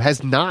issue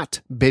has not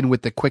been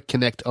with the Quick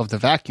Connect of the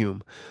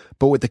vacuum,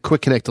 but with the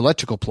Quick Connect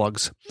electrical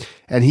plugs.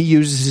 And he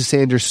uses his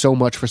sanders so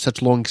much for such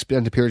long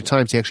extended period of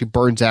time, so he actually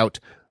burns out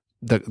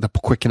the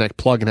Quick Connect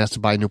plug and has to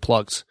buy new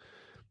plugs.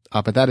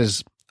 But that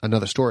is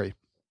another story.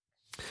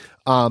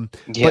 But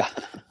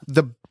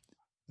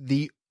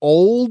the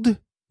old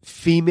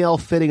female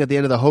fitting at the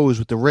end of the hose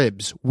with the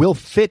ribs will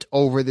fit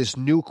over this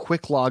new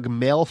Quicklog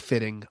male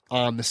fitting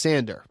on the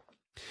sander.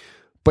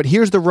 But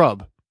here's the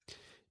rub,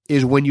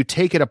 is when you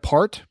take it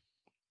apart,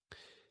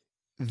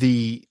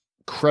 the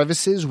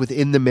crevices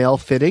within the male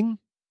fitting,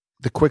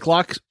 the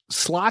Quicklog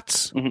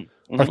slots,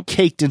 are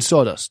caked in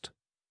sawdust.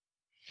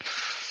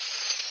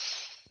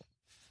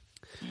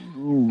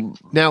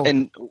 Now,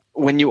 and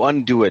when you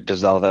undo it,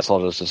 does all that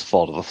sawdust just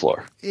fall to the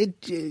floor?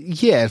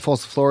 It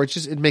falls to the floor.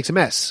 It makes a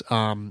mess.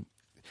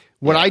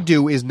 What I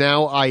do is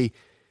now I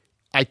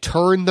I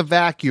turn the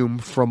vacuum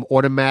from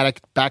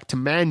automatic back to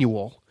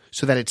manual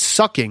so that it's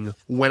sucking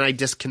when I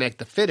disconnect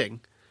the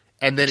fitting,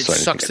 and then it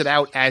sucks it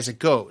out as it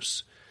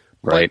goes.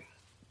 Right.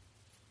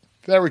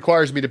 But that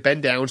requires me to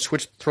bend down,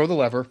 throw the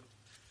lever,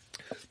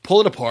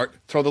 pull it apart,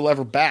 throw the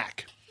lever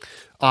back.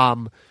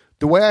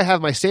 The way I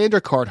have my sander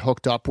cart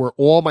hooked up, where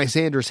all my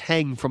sanders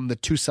hang from the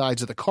two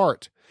sides of the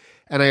cart,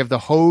 and I have the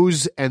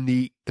hose and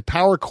the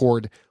power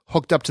cord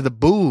hooked up to the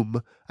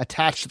boom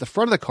attached to the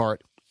front of the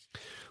cart,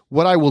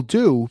 what I will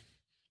do,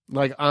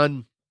 when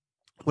I'm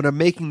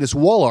making this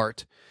wall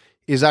art,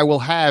 is I will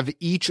have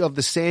each of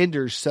the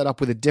sanders set up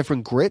with a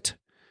different grit,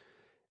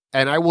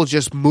 and I will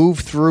just move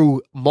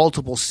through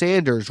multiple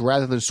sanders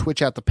rather than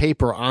switch out the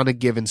paper on a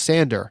given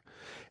sander.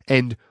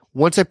 And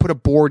once I put a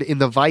board in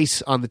the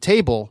vise on the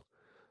table,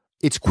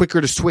 it's quicker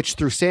to switch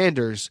through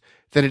sanders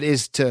than it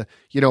is to,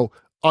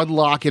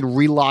 unlock and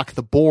relock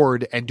the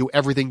board and do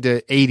everything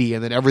to 80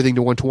 and then everything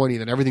to 120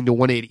 and then everything to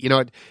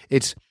 180.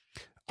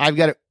 I've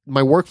got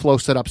my workflow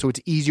set up so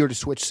it's easier to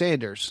switch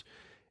sanders.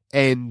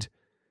 And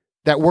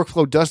that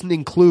workflow doesn't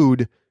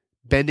include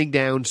bending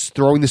down,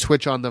 throwing the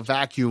switch on the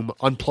vacuum,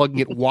 unplugging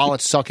it while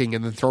it's sucking,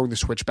 and then throwing the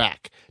switch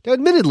back. Now,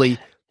 admittedly,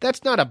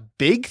 that's not a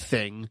big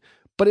thing,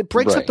 but it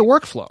breaks up the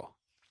workflow.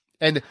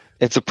 And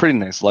it's a pretty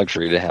nice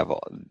luxury to have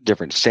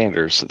different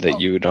sanders so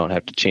that you don't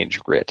have to change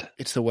grit.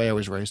 It's the way I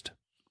was raised.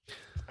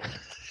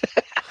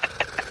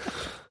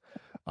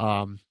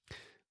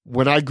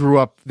 When I grew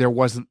up, there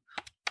wasn't.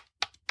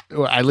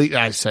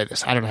 I say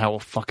this. I don't know how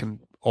fucking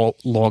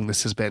long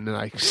this has been, and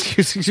I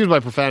excuse my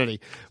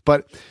profanity,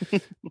 but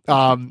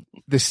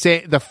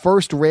the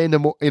first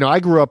random. I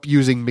grew up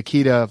using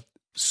Makita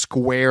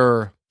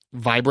square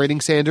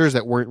vibrating sanders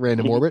that weren't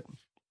random orbit,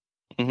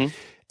 and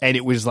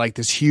it was like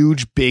this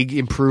huge, big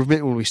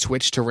improvement when we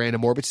switched to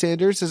random orbit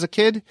sanders as a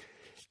kid,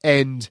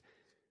 and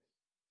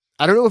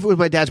I don't know if it was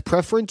my dad's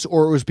preference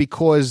or it was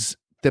because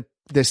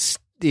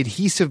the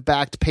adhesive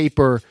backed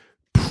paper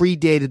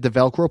predated the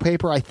Velcro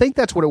paper. I think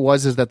that's what it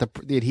was, is that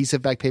the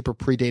adhesive backed paper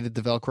predated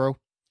the Velcro.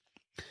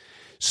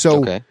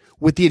 So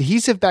with the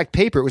adhesive backed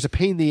paper, it was a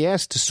pain in the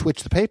ass to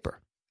switch the paper.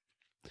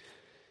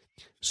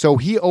 So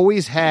he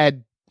always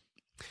had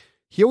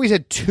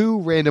two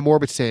random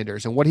orbit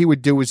sanders, and what he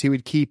would do is he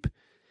would keep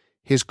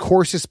his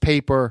coarsest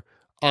paper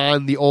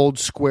on the old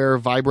square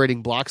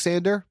vibrating block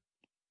sander,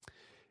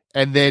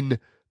 and then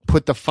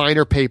put the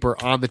finer paper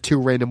on the two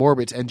random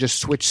orbits and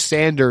just switch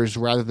sanders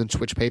rather than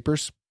switch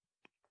papers.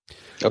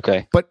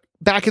 Okay. But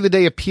back in the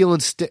day of peel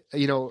and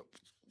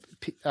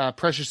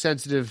pressure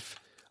sensitive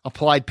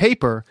applied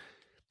paper,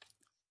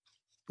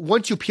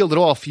 once you peeled it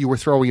off, you were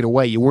throwing it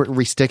away. You weren't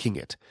resticking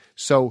it.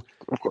 So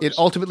it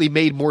ultimately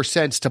made more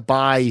sense to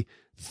buy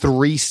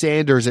 3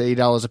 sanders at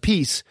 $8 a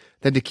piece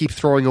than to keep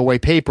throwing away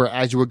paper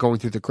as you were going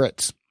through the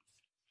grits.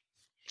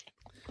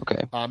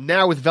 Okay.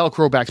 Now with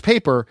Velcro backed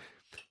paper,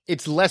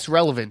 it's less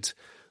relevant,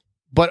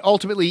 but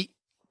ultimately,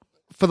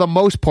 for the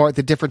most part,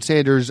 the different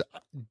sanders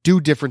do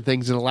different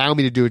things and allow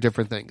me to do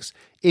different things.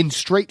 In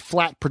straight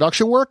flat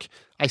production work,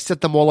 I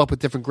set them all up with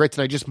different grits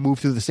and I just move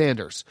through the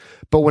sanders.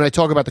 But when I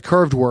talk about the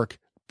curved work,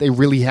 they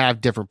really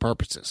have different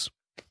purposes.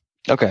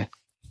 Okay.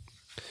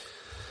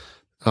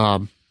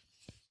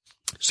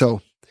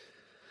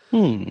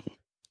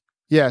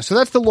 Yeah, so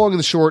that's the long and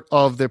the short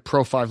of the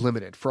Pro 5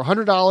 Limited. For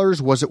 $100,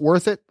 was it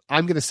worth it?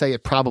 I'm going to say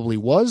it probably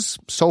was.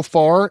 So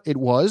far, it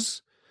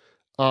was.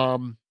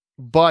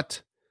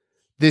 But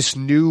this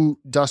new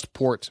dust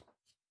port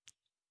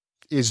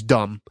is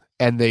dumb,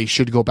 and they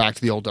should go back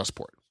to the old dust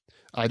port.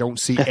 I don't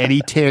see any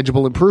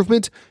tangible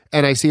improvement,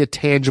 and I see a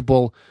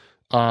tangible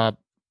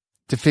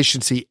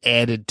deficiency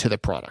added to the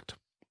product.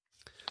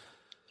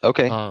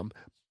 Okay.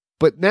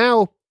 But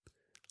now,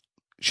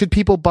 should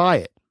people buy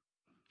it?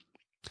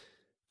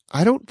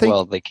 I don't think.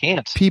 Well, they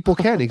can't. People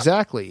can,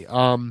 exactly.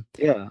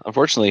 Yeah,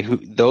 unfortunately,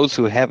 those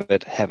who have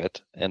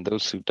it, and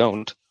those who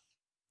don't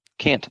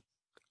can't.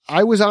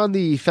 I was on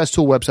the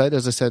Festool website,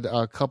 as I said,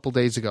 a couple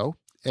days ago,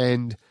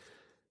 and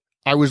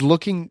I was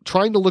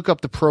trying to look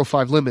up the Pro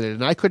 5 Limited,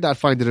 and I could not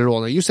find it at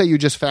all. Now, you say you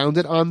just found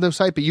it on the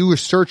site, but you were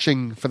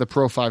searching for the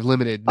Pro 5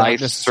 Limited, not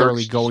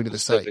necessarily going to the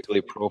site. Specifically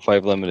Pro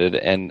 5 Limited,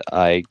 and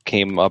I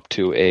came up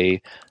to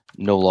a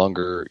no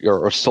longer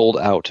or sold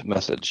out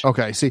message.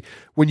 Okay, see,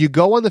 when you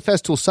go on the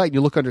Festool site and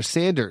you look under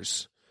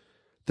Sanders,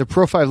 the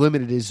Pro 5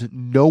 Limited is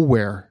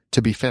nowhere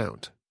to be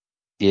found.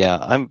 Yeah,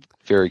 I'm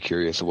very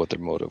curious of what their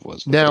motive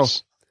was. Now,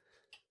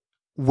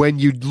 when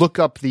you look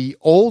up the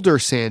older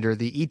sander,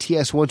 the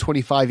ETS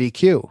 125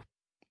 EQ,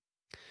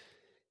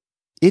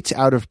 it's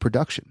out of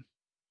production.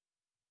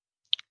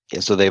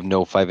 Yeah, so they have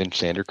no 5-inch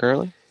sander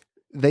currently?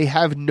 They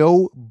have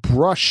no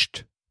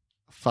brushed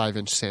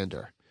 5-inch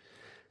sander.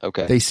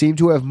 Okay. They seem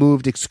to have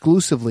moved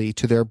exclusively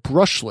to their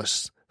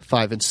brushless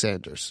 5-inch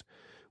sanders,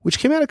 which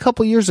came out a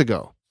couple years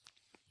ago.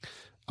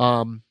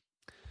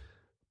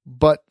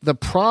 But the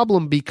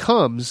problem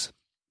becomes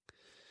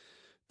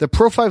the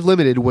Pro 5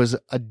 Limited was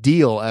a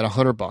deal at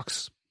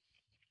 $100.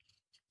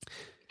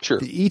 Sure.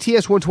 The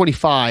ETS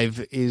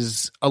 125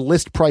 is a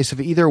list price of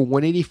either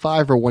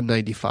 $185 or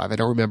 $195. I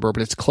don't remember,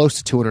 but it's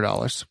close to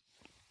 $200.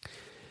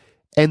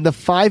 And the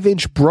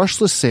 5-inch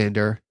brushless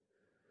sander,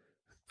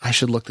 I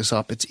should look this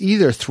up. It's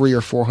either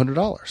 $300 or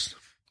 $400.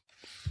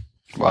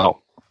 Wow.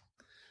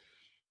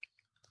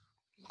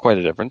 Quite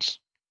a difference.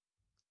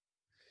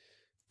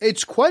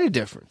 It's quite a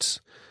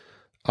difference.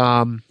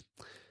 And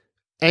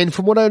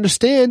from what I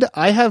understand,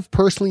 I have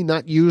personally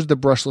not used the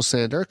brushless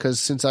sander because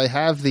since I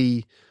have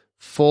the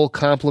full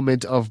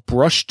complement of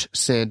brushed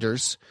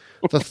sanders,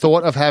 the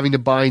thought of having to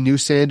buy new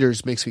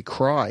sanders makes me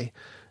cry.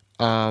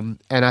 And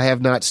I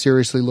have not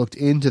seriously looked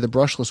into the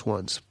brushless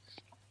ones.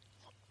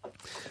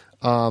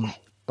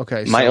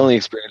 Okay. My only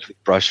experience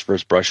with brush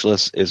versus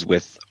brushless is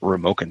with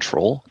remote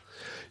control.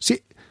 See,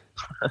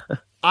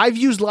 I've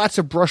used lots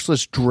of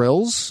brushless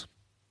drills.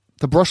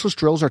 The brushless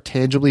drills are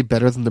tangibly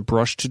better than the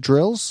brushed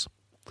drills.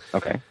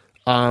 Okay.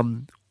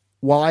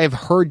 While I have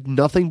heard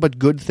nothing but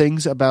good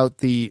things about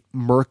the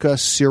Mirka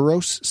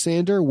Ceros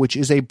sander, which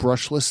is a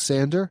brushless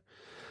sander,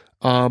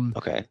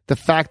 okay, the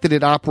fact that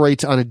it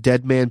operates on a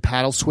dead man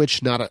paddle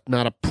switch, not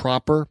a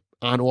proper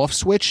on-off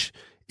switch,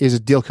 is a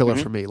deal killer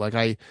for me. Like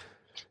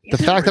the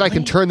fact that I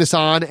can turn this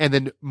on and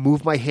then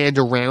move my hand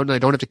around and I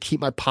don't have to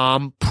keep my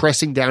palm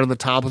pressing down on the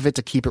top of it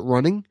to keep it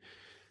running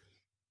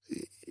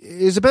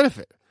is a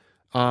benefit.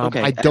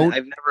 Okay, I don't.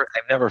 I've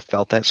never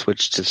felt that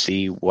switch to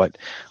see what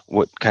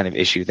kind of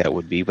issue that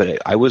would be. But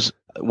I was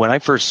when I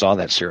first saw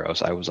that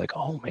Ceros, I was like,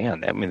 oh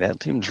man, I mean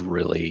that seems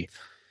really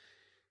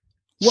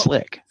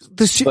slick.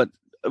 But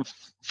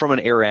from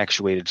an air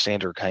actuated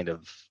sander kind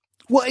of.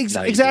 Well,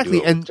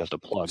 exactly, and just a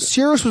plug.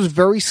 Ceros was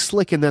very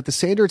slick in that the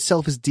sander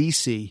itself is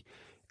DC,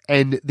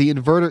 and the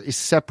inverter is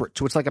separate.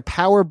 So it's like a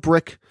power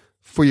brick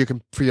for your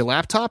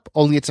laptop,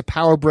 only it's a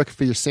power brick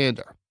for your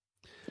sander.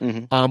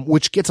 Mm-hmm.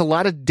 Which gets a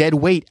lot of dead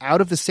weight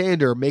out of the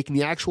sander, making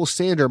the actual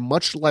sander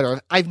much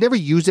lighter. I've never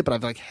used it,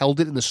 but I've held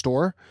it in the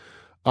store.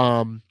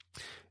 And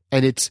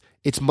it's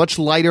much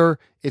lighter.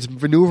 It's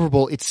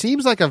maneuverable. It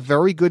seems like a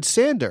very good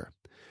sander,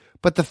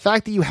 but the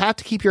fact that you have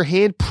to keep your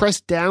hand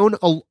pressed down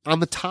on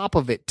the top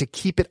of it to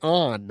keep it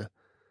on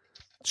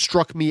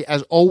struck me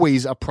as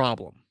always a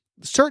problem.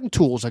 Certain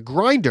tools, a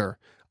grinder,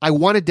 I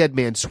want a dead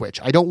man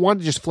switch. I don't want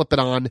to just flip it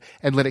on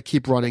and let it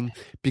keep running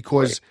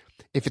because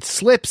if it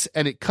slips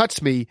and it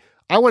cuts me,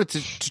 I want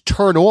it to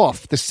turn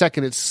off the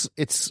second it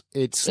slips.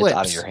 It's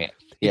out of your hand.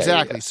 Yeah,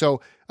 exactly. Yeah. So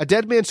a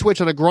dead man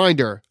switch on a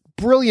grinder,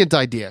 brilliant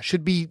idea.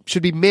 Should be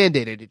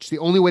mandated. It's the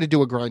only way to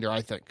do a grinder,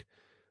 I think.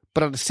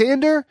 But on a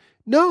sander,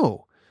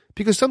 no,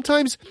 because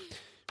sometimes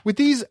with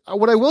these,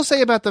 what I will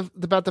say about the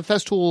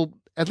Festool,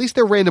 at least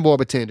they're random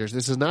orbit sanders.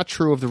 This is not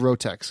true of the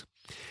Rotex.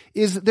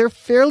 Is they're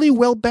fairly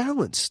well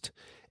balanced.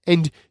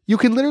 And you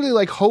can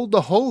literally hold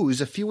the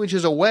hose a few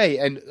inches away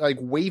and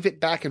wave it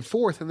back and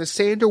forth, and the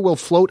sander will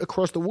float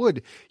across the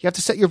wood. You have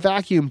to set your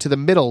vacuum to the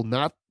middle,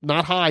 not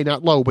high,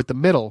 not low, but the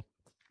middle.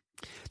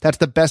 That's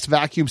the best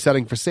vacuum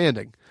setting for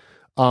sanding.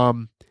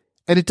 And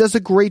it does a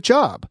great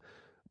job.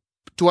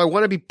 Do I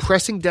want to be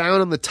pressing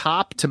down on the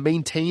top to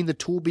maintain the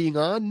tool being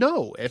on?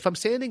 No. If I'm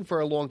sanding for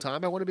a long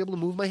time, I want to be able to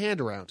move my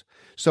hand around.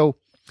 So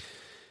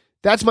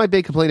that's my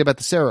big complaint about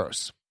the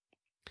Ceros.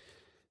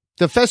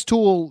 The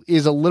Festool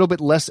is a little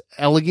bit less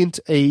elegant,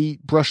 a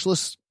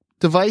brushless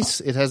device.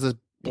 It has a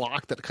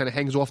block that kind of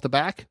hangs off the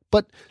back,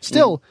 but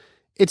still,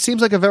 it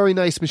seems like a very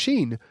nice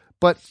machine.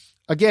 But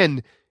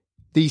again,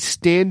 the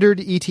standard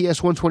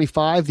ETS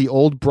 125, the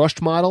old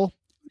brushed model,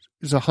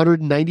 is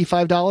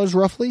 $195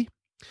 roughly.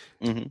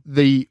 Mm-hmm.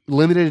 The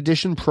limited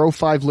edition Pro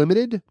 5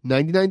 Limited,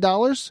 $99.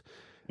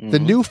 Mm-hmm. The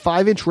new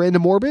 5-inch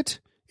Random Orbit,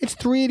 it's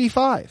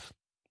 $385.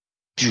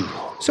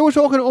 So we're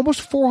talking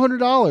almost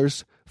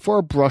 $400 for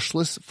a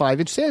brushless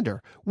 5-inch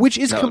sander, which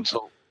is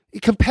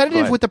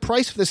competitive with the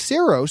price for the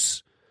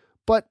Ceros,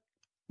 but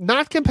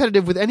not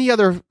competitive with any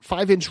other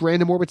 5-inch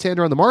Random Orbit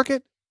sander on the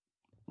market.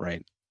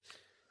 Right.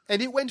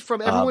 And it went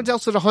from everyone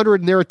else at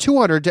 100 and they're at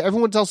 200 to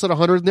everyone else at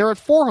 100 and they're at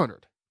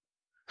 400.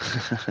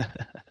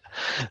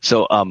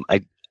 So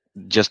I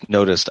just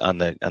noticed on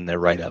the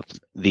write-up,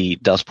 the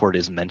Dustport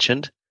is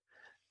mentioned.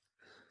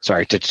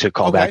 Sorry to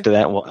call back to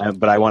that,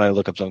 but I want to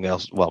look up something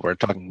else while we're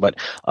talking. But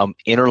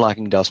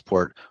interlocking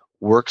Dustport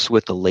works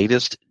with the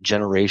latest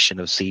generation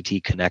of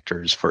CT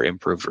connectors for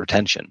improved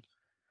retention.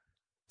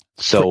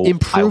 So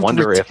I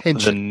wonder if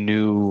the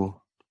new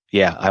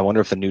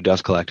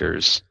dust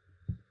collectors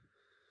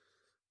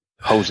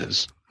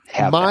hoses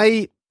have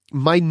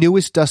my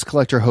newest dust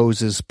collector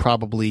hose is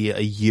probably a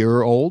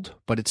year old,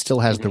 but it still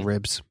has the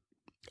ribs.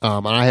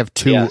 And I have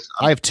two. Yes.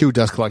 I have two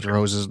dust collector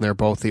hoses, and they're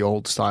both the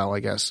old style,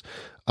 I guess.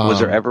 Was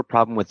there ever a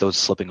problem with those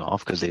slipping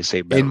off because they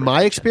say better in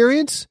my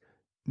experience?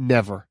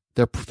 Never.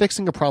 They're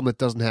fixing a problem that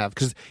doesn't have.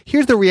 Because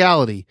here's the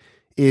reality: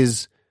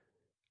 is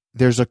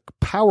there's a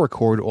power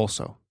cord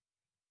also.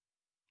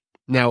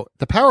 Now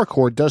the power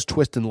cord does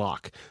twist and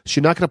lock, so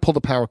you're not going to pull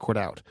the power cord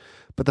out.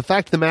 But the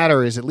fact of the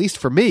matter is, at least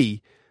for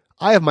me,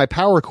 I have my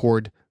power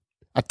cord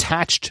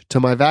attached to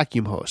my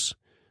vacuum hose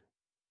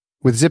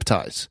with zip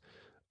ties.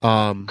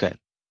 Okay.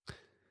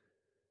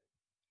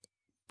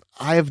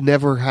 I have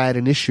never had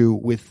an issue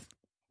with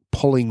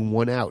pulling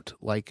one out.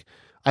 Like,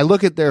 I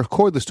look at their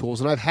cordless tools,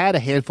 and I've had a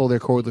handful of their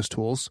cordless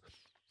tools,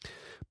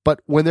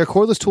 But when their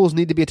cordless tools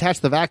need to be attached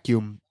to the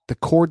vacuum, the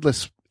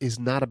cordless is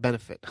not a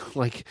benefit.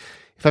 Like,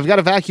 if I've got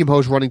a vacuum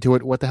hose running to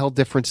it, what the hell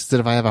difference is it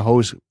if I have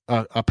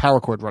a power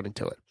cord running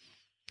to it?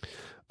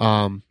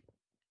 I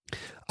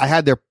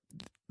had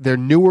their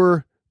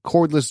newer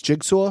cordless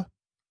jigsaw,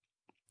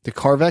 the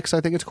Carvex,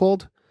 I think it's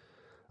called.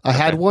 I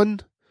had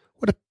one.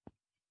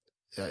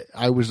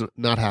 I was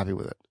not happy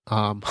with it.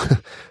 I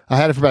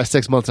had it for about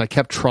 6 months, and I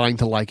kept trying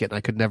to like it, and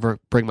I could never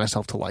bring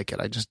myself to like it.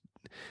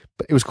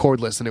 But it was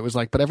cordless, and it was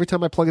like, but every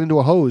time I plug it into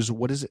a hose,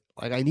 what is it?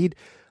 Like, I need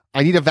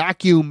a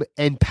vacuum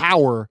and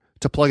power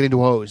to plug it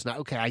into a hose. Now,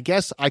 okay, I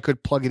guess I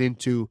could plug it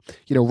into,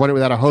 run it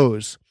without a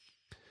hose,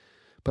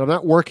 but I'm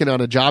not working on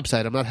a job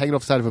site. I'm not hanging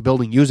off the side of a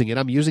building using it.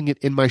 I'm using it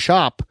in my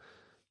shop.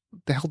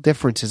 What the hell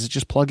difference is it?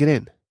 Just plug it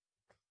in.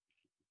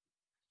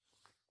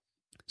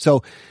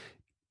 So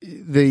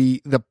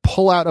the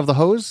pull out of the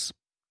hose,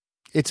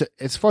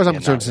 as far as I'm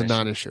concerned, it's a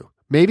non-issue.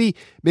 Maybe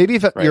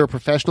if you're a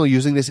professional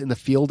using this in the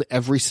field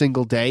every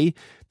single day,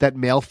 that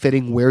male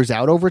fitting wears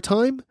out over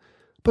time.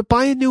 But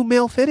buy a new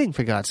male fitting,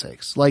 for God's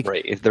sakes. Like,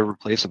 right, if they're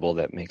replaceable,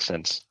 that makes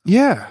sense.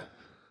 Yeah.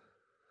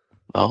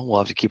 Well, we'll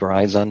have to keep our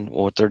eyes on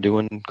what they're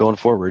doing going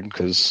forward,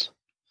 because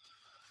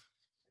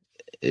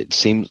it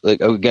seems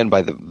like, again,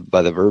 by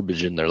the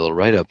verbiage in their little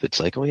write-up,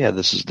 it's like, oh yeah,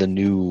 this is the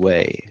new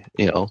way,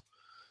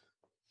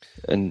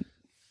 And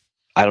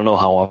I don't know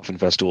how often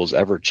Festool's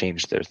ever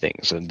change their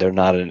things, and they're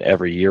not an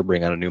every year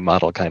bring out a new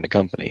model kind of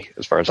company,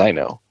 as far as I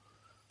know.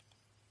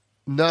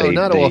 No,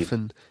 not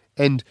often.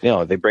 And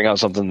they bring out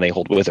something, they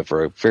hold with it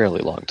for a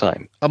fairly long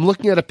time. I'm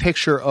looking at a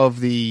picture of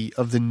the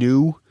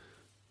new,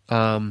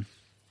 the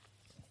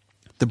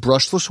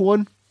brushless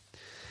one,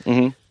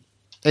 mm-hmm.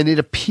 and it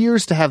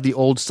appears to have the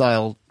old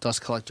style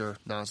dust collector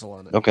nozzle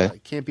on it. Okay, I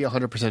can't be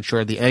 100%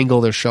 sure. The angle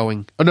they're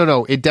showing. Oh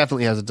no, it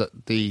definitely has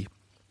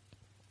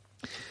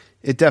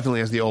It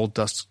definitely has the old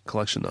dust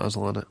collection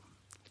nozzle on it.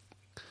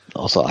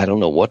 Also, I don't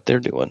know what they're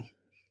doing.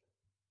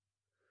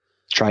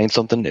 Trying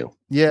something new.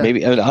 Yeah.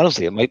 Maybe,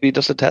 honestly, it might be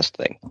just a test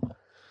thing.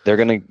 They're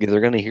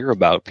gonna hear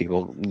about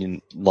people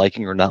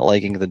liking or not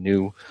liking the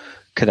new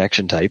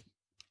connection type,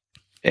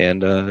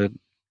 and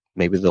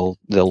maybe they'll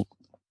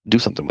do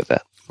something with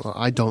that. Well,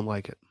 I don't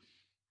like it.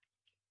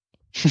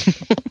 In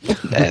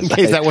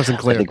case that wasn't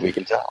clear. I think we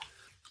can tell.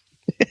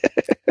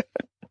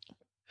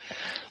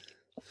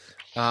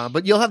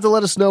 But you'll have to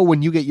let us know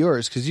when you get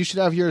yours, because you should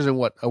have yours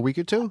in a week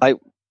or two?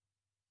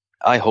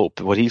 I hope.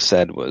 What he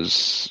said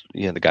was,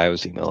 the guy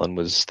was emailing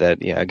was that,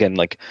 again,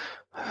 like,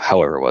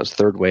 however it was,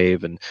 third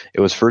wave, and it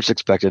was first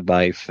expected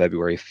by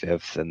February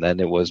 5th, and then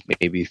it was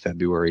maybe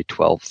February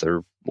 12th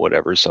or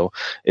whatever. So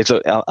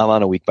I'm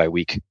on a week by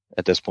week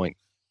at this point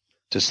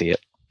to see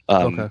it.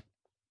 Okay.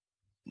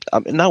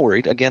 I'm not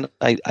worried. Again,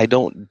 I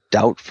don't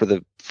doubt for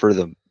the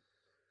going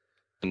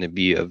to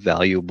be a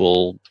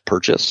valuable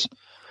purchase.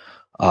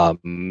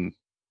 Given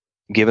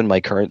my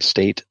current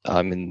state,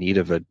 I'm in need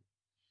of a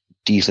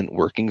decent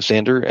working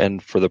sander,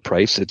 and for the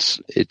price,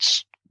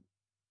 it's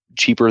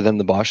cheaper than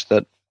the Bosch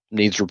that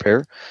needs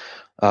repair.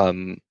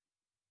 So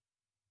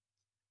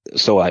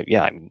I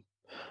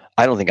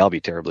don't think I'll be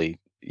terribly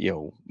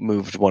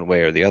moved one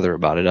way or the other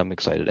about it. I'm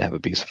excited to have a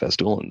piece of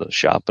Festool in the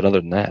shop, but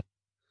other than that,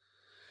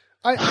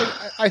 I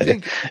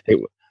think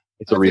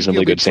it's a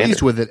reasonably good sander.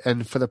 Pleased with it,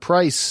 and for the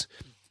price,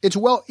 it's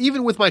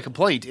even with my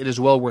complaint, it is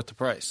well worth the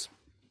price.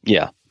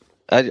 Yeah.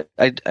 I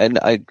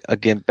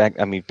again back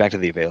to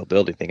the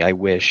availability thing. I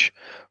wish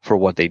for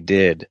what they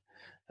did.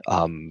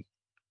 I'm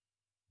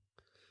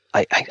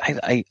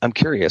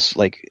curious.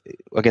 Like,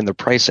 again, the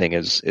pricing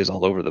is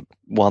all over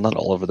not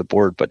all over the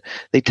board, but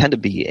they tend to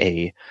be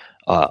a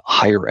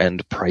higher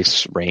end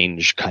price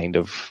range kind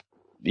of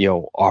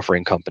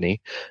offering company.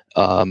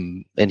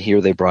 And here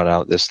they brought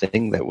out this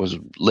thing that was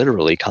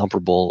literally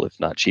comparable, if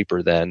not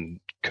cheaper, than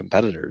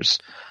competitors.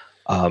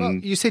 Well,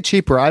 you say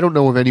cheaper. I don't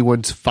know of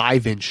anyone's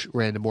 5-inch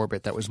random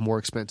orbit that was more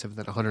expensive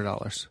than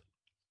 $100.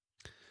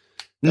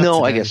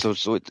 No, I guess so.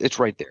 It's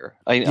right there.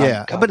 But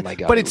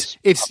it's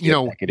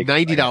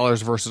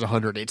 $90 versus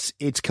 $100.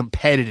 It's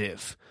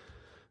competitive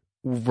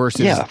versus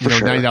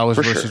 $90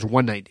 versus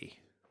 $190.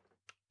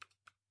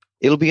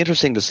 It'll be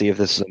interesting to see if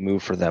this is a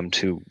move for them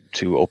to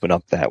open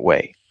up that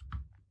way,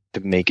 to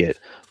make it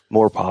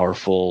more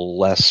powerful,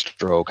 less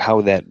stroke.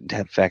 How that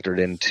had factored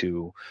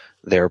into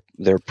their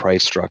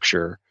price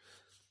structure.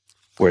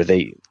 Where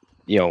they,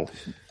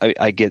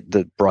 I get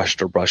the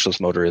brushed or brushless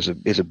motor is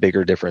a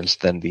bigger difference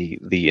than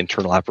the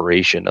internal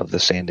operation of the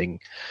sanding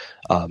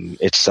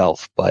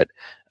itself. But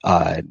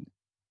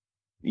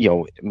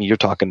you're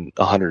talking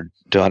 $100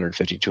 to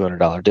 $150,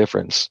 $200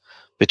 difference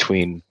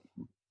between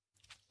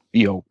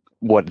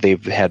what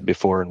they've had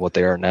before and what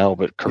they are now.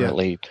 But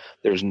currently,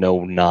 there's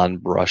no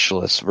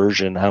non-brushless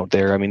version out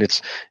there. I mean,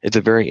 it's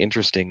a very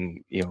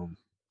interesting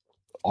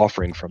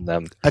offering from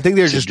them. I think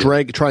they're just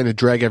trying to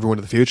drag everyone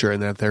to the future,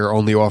 and that they're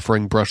only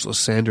offering brushless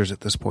sanders at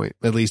this point,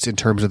 at least in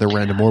terms of their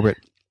random orbit.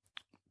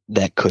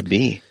 That could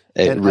be.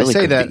 And really I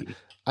say that be.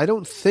 I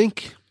don't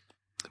think.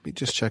 Let me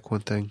just check one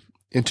thing.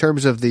 In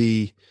terms of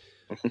the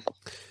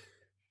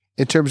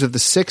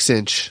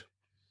 6-inch,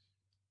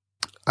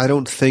 I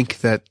don't think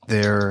that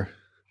they're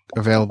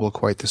available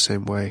quite the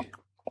same way.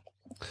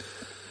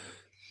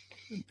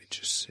 Let me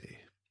just see.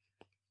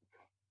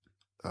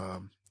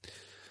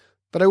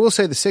 But I will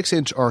say the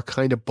 6-inch are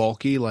kind of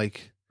bulky.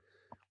 Like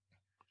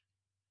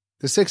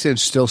the 6-inch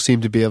still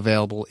seem to be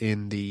available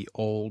in the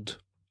old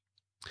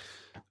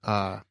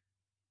brushed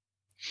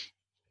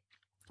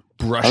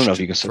I don't know if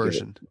you can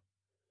version.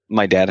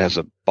 My dad has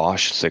a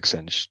Bosch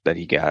 6-inch that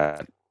he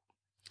got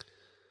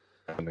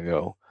time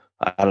ago.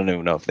 I don't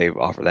even know if they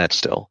offer that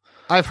still.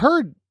 I've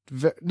heard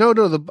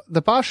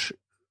the Bosch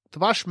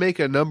make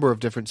a number of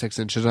different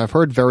 6-inches. I've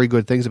heard very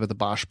good things about the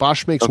Bosch.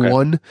 Bosch makes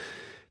one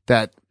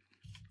that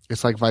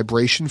it's like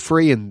vibration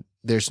free, and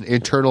there's an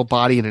internal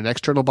body and an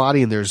external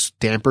body, and there's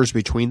dampers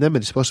between them,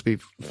 and it's supposed to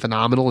be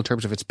phenomenal in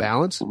terms of its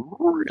balance.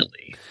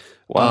 Really?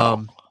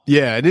 Wow.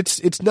 Yeah, and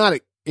it's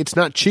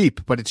not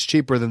cheap, but it's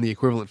cheaper than the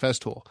equivalent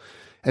Festool.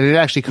 And it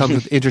actually comes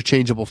with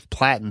interchangeable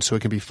platen, so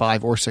it can be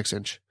 5 or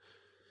 6-inch.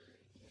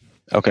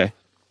 Okay.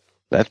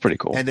 That's pretty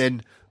cool. And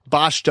then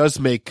Bosch does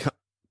make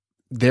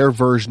their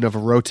version of a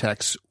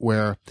Rotex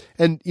where,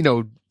 and you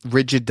know,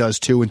 Rigid does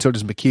too, and so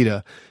does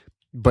Makita.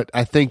 But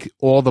I think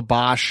all the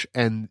Bosch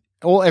and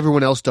all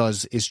everyone else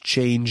does is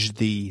change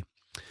the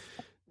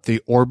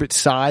orbit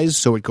size,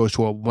 so it goes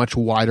to a much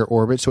wider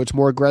orbit, so it's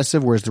more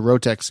aggressive, whereas the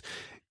Rotex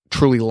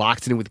truly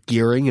locked in with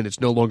gearing, and it's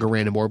no longer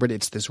random orbit,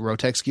 it's this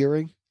Rotex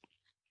gearing.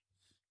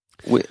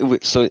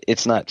 So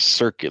it's not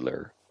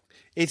circular.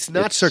 It's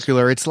not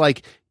circular. It's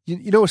like,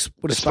 you know what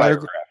a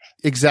spirograph.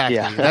 Exactly.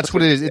 Yeah. That's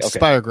what it is. It's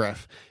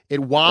spirograph. It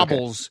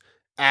wobbles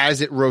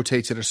as it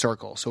rotates in a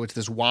circle. So it's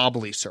this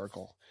wobbly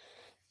circle.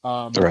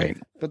 Right.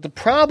 But the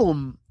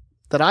problem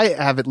that I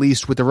have, at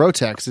least with the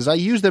Rotex, is I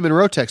use them in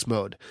Rotex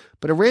mode,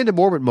 but in random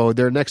orbit mode,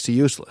 they're next to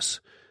useless.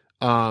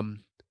 I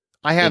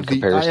have to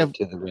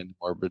the random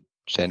orbit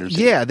standards.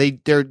 Yeah,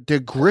 they're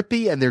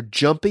grippy and they're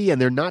jumpy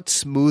and they're not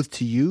smooth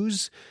to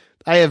use.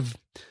 I have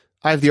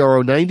the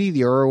RO90,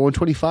 the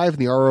RO125, and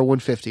the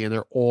RO150, and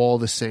they're all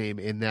the same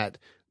in that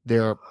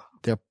they're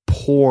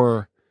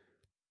poor.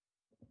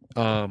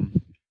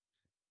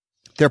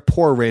 They're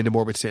poor random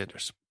orbit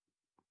sanders.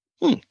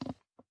 But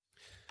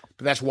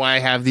that's why I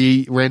have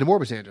the random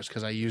orbit sanders,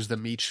 because I use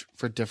them each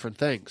for different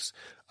things.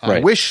 Right. I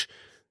wish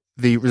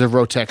the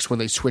Rotex, when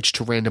they switch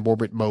to random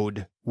orbit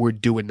mode,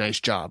 would do a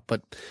nice job.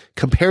 But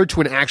compared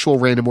to an actual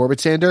random orbit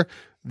sander,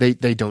 they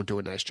don't do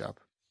a nice job.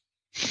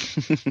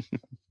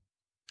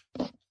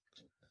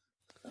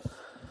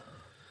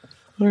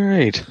 All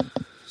right.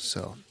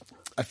 So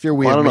I fear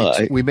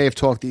we may have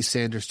talked these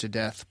sanders to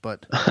death,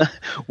 but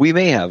we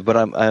may have. But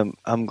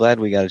I'm glad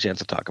we got a chance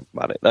to talk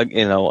about it.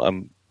 You know,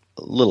 I'm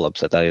a little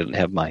upset that I didn't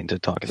have mine to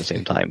talk at the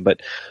same time.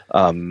 But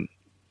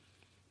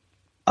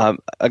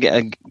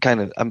again,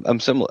 I'm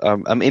similar.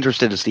 I'm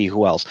interested to see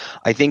who else.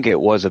 I think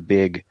it was a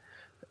big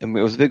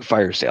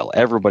fire sale.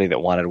 Everybody that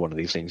wanted one of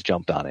these things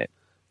jumped on it.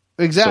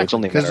 Exactly. So it's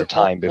only a matter of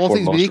time before all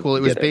things most being equal,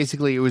 it was get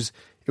basically it was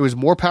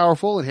more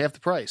powerful and half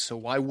the price. So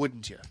why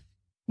wouldn't you?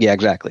 Yeah,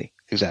 exactly.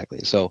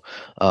 So,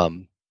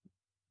 I'll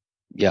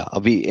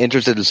be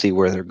interested to see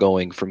where they're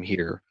going from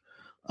here.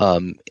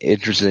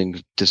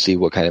 Interesting to see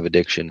what kind of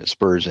addiction it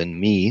spurs in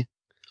me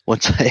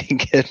once I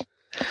get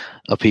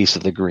a piece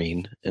of the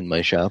green in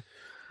my shop.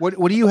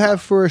 What do you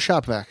have for a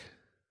shop vac?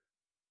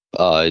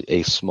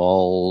 A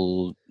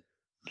small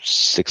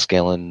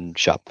 6-gallon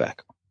shop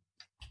vac,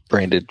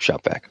 branded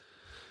shop vac.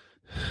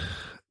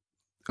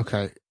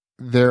 Okay.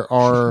 There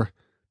are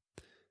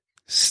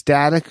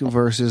static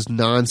versus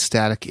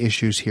non-static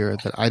issues here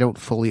that I don't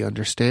fully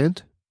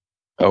understand.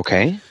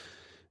 Okay.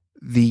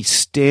 The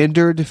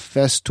standard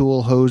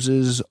Festool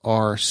hoses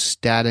are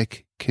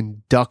static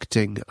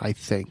conducting, I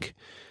think,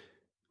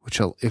 which,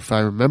 if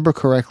I remember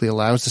correctly,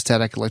 allows the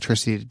static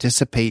electricity to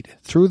dissipate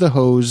through the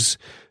hose,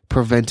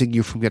 preventing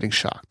you from getting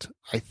shocked.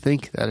 I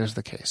think that is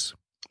the case.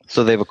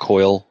 So they have a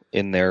coil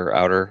in their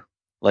outer,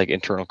 like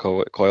internal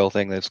coil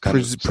thing that's kind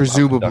of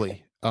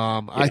presumably.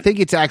 I think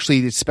it's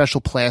actually special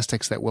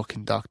plastics that will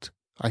conduct,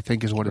 I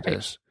think is what it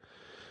is.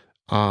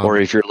 Or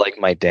if you're like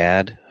my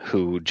dad,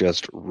 who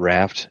just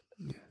wrapped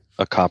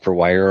a copper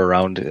wire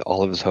around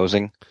all of his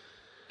hosing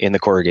in the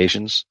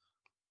corrugations.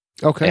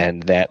 Okay.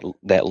 And that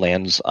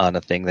lands on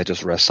a thing that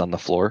just rests on the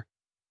floor.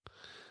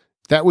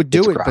 That would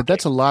do it, but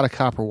that's a lot of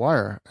copper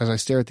wire as I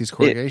stare at these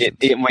corrugations.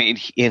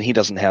 And he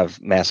doesn't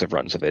have massive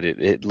runs of it.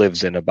 It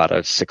lives in about a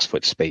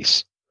 6-foot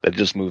space that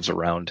just moves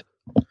around.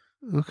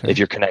 Okay. If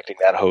you're connecting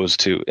that hose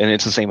to, and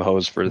it's the same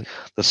hose for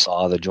the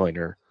saw, the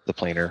joiner, the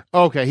planer.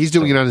 Okay, he's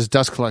doing it on his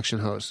dust collection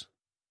hose.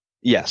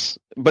 Yes,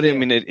 but I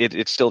mean,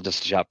 it's still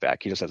just a shop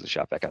vac. He just has a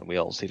shop vac on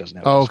wheels. He doesn't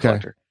have a dust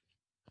collector.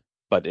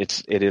 But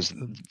it is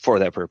for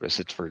that purpose.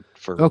 It's for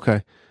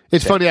okay.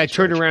 It's funny. I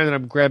turned around and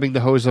I'm grabbing the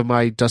hose of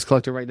my dust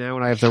collector right now,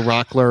 and I have the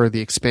Rockler, the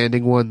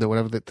expanding one,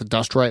 the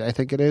Dust Right, I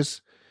think it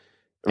is.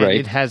 And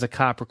it has a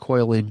copper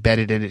coil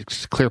embedded in it.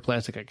 It's clear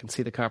plastic. I can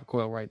see the copper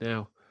coil right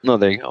now. No,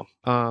 there you go.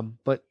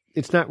 But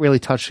it's not really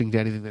touching to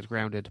anything that's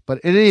grounded. But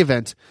in any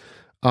event,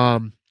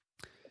 Festool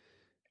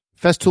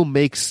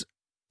makes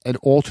an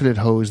alternate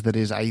hose that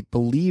is, I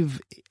believe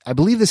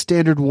the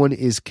standard one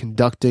is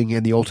conducting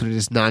and the alternate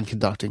is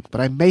non-conducting, but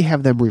I may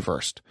have them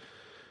reversed.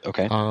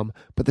 Okay.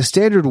 But the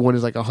standard one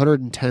is like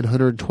 $110,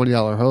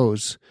 $120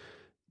 hose.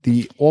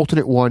 The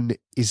alternate one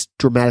is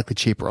dramatically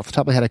cheaper. Off the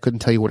top of my head, I couldn't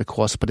tell you what it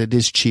costs, but it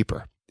is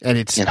cheaper.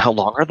 And how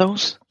long are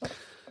those?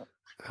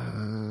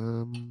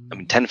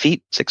 10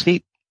 feet, 6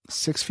 feet?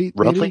 6 feet,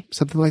 roughly? Maybe?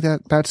 Something like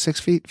that. About 6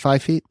 feet,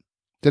 5 feet.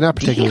 They're not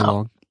particularly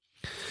long.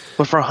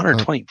 But for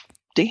 120,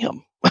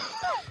 damn.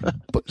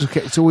 But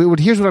okay, so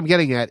here's what I'm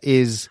getting at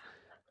is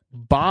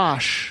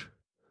Bosch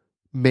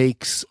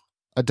makes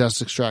a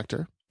dust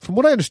extractor. From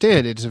what I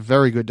understand, it's a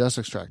very good dust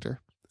extractor.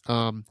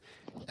 And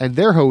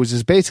their hose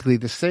is basically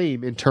the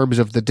same in terms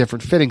of the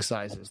different fitting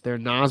sizes. Their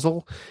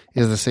nozzle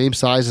is the same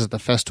size as the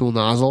Festool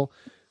nozzle.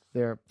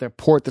 Their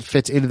port that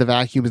fits into the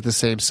vacuum is the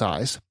same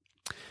size.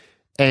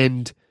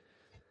 And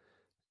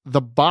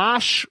the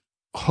Bosch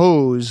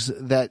hose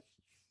that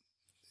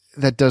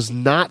does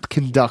not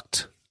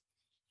conduct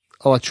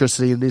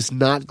electricity and is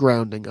not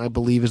grounding, I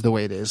believe is the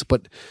way it is.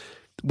 But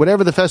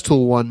whatever the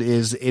Festool one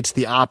is, it's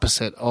the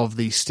opposite of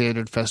the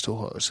standard Festool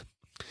hose.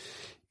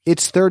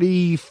 It's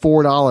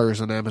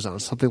 $34 on Amazon,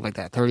 something like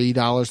that. $30,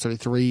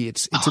 $33.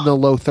 It's in the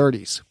low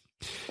 30s.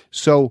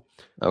 So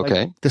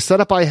okay, like, the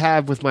setup I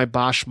have with my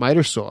Bosch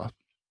miter saw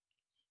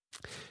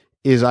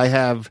is I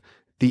have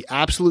the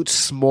absolute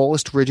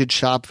smallest rigid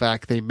shop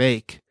vac they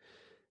make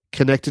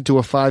connected to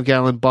a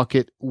 5-gallon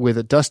bucket with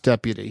a dust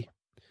deputy.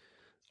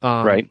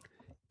 Right.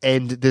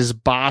 And this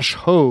Bosch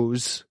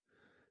hose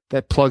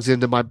that plugs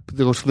into that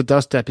goes from the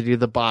dust deputy to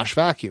the Bosch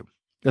vacuum,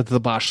 to the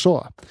Bosch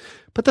saw.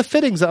 But the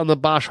fittings on the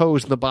Bosch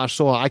hose and the Bosch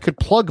saw, I could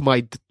plug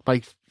my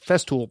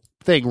Festool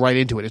thing right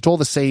into it. It's all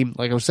the same,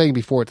 like I was saying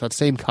before, it's that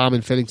same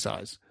common fitting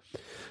size.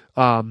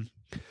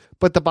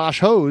 But the Bosch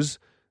hose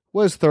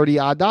was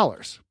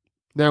 $30-odd.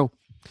 Now,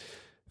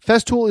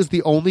 Festool is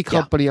the only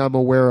company I'm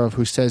aware of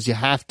who says you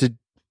have to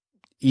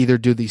either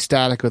do the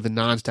static or the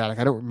non-static.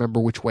 I don't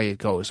remember which way it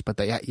goes, but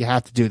you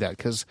have to do that.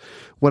 Because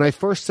when I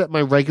first set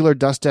my regular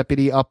dust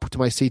deputy up to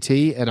my CT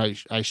and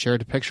I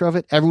shared a picture of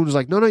it, everyone was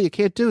like, no, you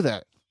can't do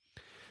that.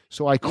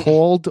 So I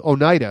called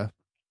Oneida,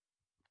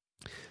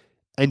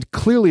 and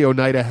clearly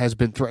Oneida has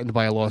been threatened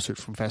by a lawsuit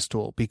from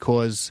Festool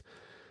because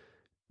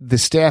the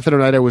staff at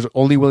Oneida was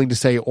only willing to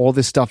say all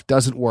this stuff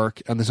doesn't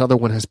work and this other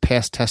one has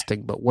passed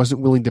testing, but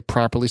wasn't willing to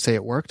properly say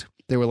it worked.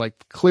 They were like,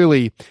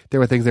 clearly there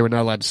were things they were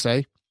not allowed to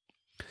say.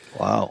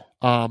 Wow.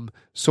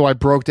 So I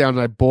broke down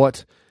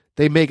and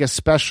they make a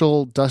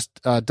special dust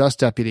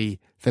deputy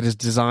that is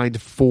designed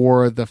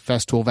for the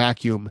Festool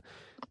vacuum,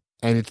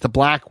 and it's the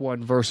black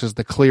one versus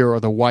the clear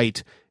or the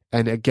white.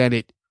 And again,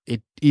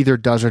 it either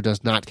does or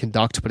does not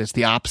conduct, but it's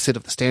the opposite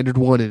of the standard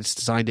one, and it's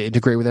designed to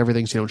integrate with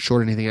everything so you don't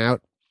short anything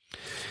out.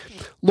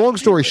 Long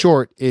story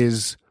short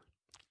is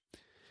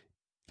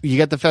you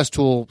get the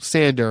Festool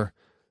sander.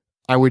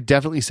 I would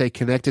definitely say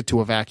connect it to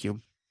a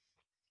vacuum.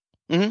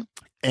 Mm-hmm.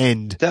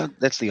 And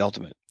that's the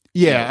ultimate.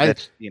 Yeah,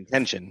 that's the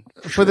intention.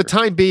 For the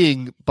time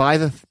being, buy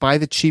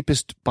the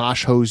cheapest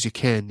Bosch hose you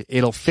can.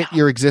 It'll fit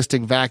your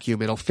existing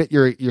vacuum. It'll fit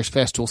your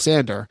Festool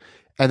sander,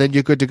 and then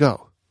you're good to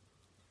go.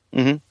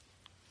 Mm-hmm.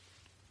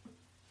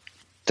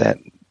 That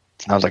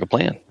sounds like a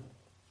plan.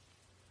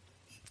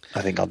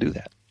 I think I'll do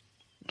that.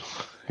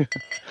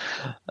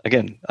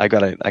 Again, I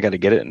gotta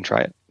get it and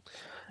try it.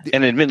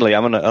 And admittedly,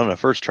 I'm gonna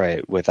first try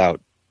it without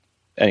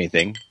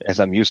anything, as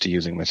I'm used to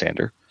using my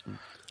sander,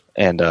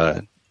 and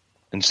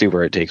see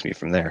where it takes me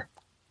from there.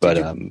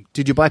 But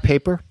did you buy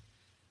paper?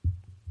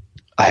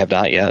 I have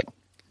not yet.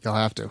 You'll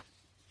have to.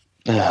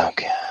 Oh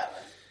God.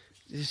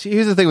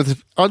 Here's the thing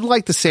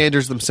unlike the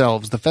sanders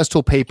themselves, the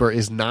Festool paper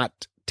is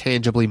not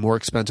tangibly more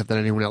expensive than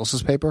anyone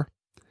else's paper.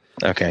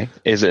 Okay.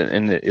 Is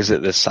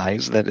it the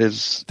size that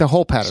is the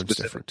whole pattern's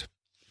different?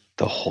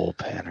 The whole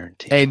pattern.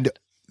 And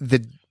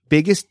the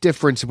biggest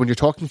difference when you're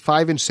talking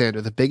 5-inch sander,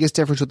 the biggest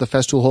difference with the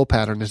Festool hole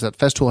pattern is that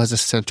Festool has a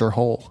center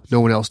hole. No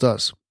one else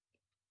does.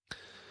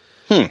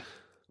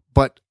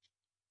 But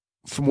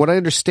from what I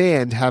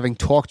understand, having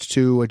talked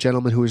to a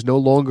gentleman who is no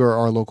longer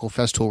our local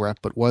Festool rep,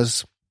 but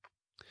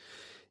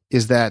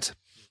is that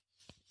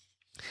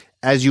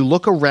as you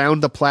look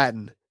around the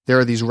platen, there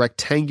are these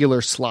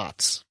rectangular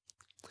slots.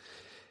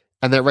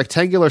 And that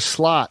rectangular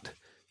slot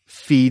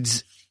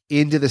feeds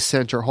into the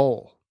center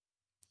hole.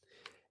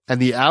 And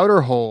the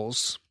outer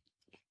holes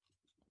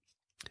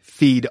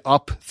feed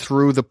up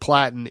through the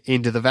platen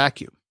into the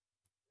vacuum.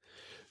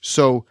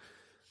 So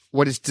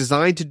what it's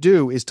designed to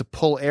do is to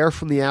pull air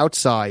from the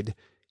outside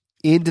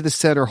into the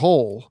center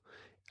hole,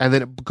 and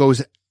then it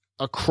goes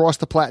across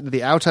the platen to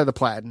the outside of the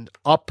platen,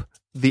 up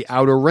the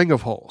outer ring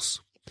of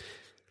holes.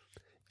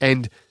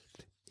 And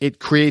it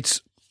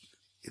creates,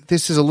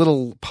 this is a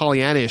little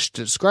Pollyannish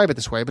to describe it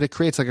this way, but it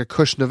creates like a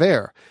cushion of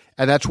air.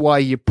 And that's why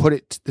you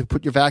put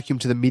your vacuum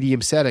to the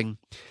medium setting,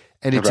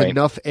 and it's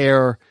enough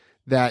air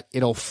that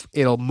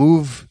it'll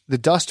move the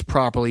dust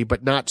properly,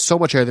 but not so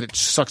much air that it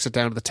sucks it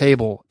down to the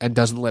table and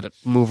doesn't let it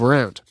move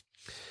around.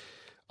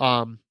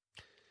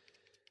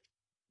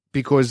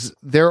 because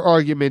their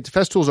argument,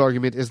 Festool's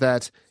argument, is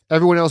that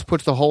everyone else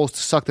puts the holes to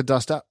suck the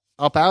dust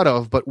up out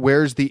of, but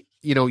where's the,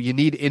 you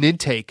need an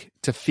intake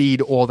to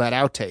feed all that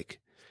outtake.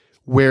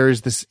 Where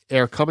is this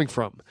air coming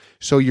from?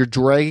 So you're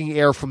dragging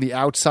air from the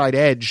outside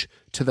edge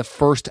to the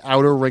first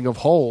outer ring of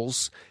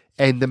holes,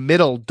 and the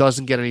middle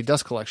doesn't get any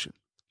dust collection.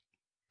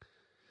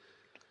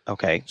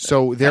 Okay.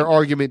 So their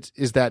argument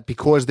is that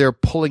because they're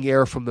pulling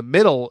air from the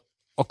middle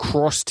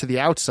across to the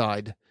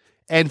outside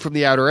and from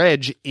the outer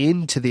edge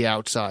into the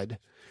outside,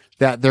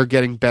 that they're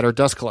getting better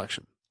dust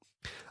collection.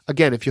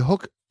 Again, if you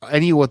hook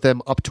any of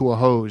them up to a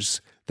hose,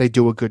 they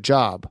do a good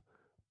job.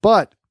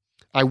 But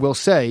I will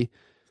say,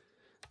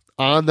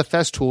 on the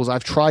Festools,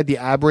 I've tried the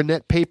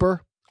Abranet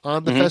paper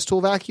on the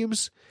Festool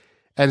vacuums,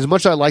 and as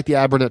much as I like the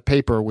Abranet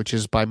paper, which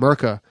is by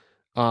Mirka,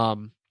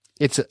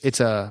 it's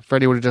a for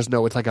anyone who doesn't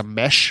know, it's like a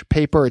mesh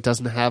paper. It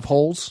doesn't have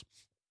holes.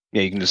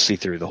 Yeah, you can just see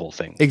through the whole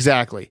thing.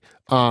 Exactly.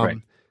 Right.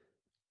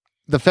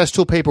 The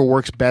Festool paper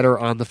works better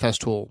on the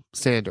Festool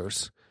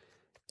sanders,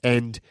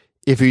 and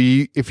if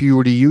you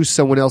were to use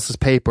someone else's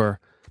paper,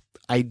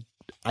 I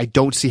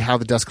don't see how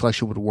the dust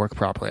collection would work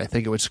properly. I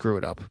think it would screw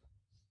it up.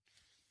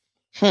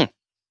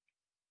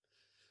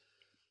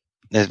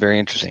 That's very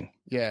interesting.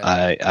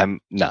 Yeah.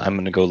 I'm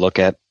going to go look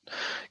at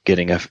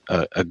getting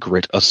a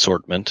grit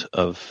assortment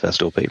of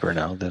Festool paper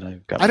now that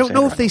I've got. I don't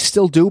know if they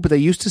still do, but they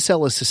used to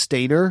sell a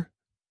sustainer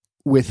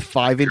with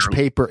 5-inch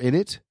paper in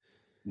it.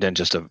 Then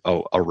just a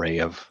array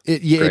of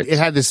it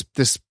had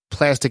this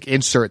plastic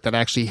insert that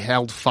actually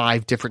held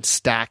 5 different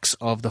stacks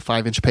of the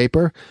 5-inch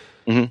paper,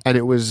 and I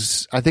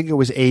think it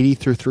was 80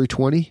 through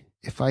 320.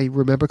 If I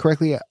remember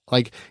correctly,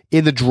 like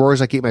in the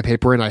drawers I keep my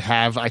paper in,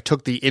 I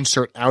took the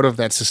insert out of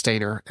that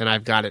sustainer and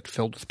I've got it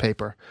filled with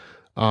paper.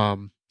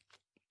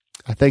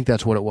 I think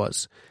that's what it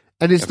was.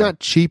 And it's not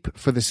cheap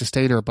for the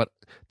sustainer, but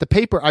the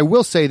paper, I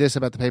will say this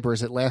about the paper,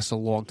 is it lasts a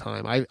long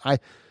time.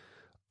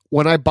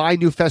 When I buy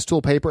new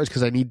Festool paper, it's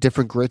because I need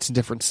different grits and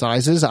different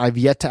sizes. I've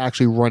yet to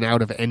actually run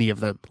out of any of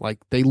them. Like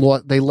they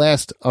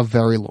last a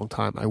very long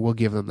time. I will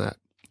give them that.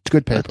 It's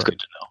good paper. That's good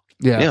to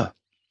know.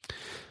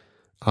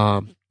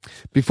 Yeah.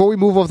 Before we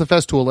move off the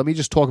Festool, let me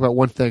just talk about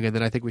one thing, and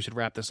then I think we should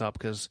wrap this up,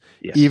 because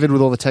even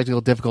with all the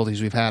technical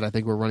difficulties we've had, I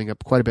think we're running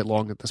up quite a bit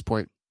long at this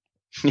point.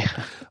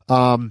 Yeah.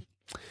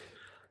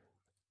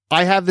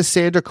 I have the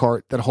sander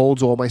cart that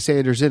holds all my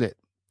sanders in it,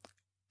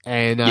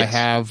 and I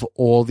have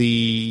all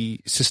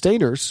the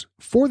sustainers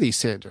for these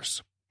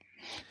sanders.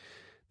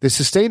 The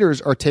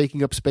sustainers are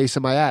taking up space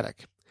in my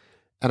attic,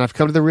 and I've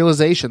come to the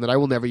realization that I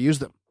will never use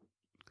them.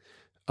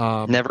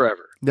 Never,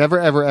 ever. Never,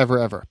 ever, ever,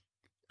 ever.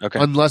 Okay.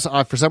 Unless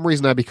for some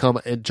reason I become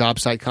a job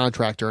site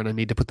contractor and I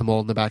need to put them all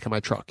in the back of my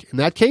truck. In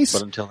that case,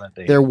 but until that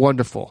day, they're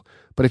wonderful.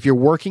 But if you're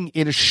working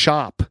in a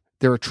shop,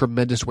 they're a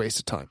tremendous waste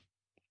of time.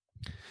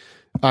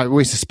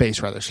 Waste of space,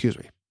 rather. Excuse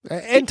me,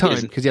 and time,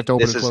 because you have to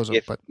open and close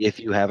them. But if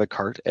you have a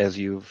cart, as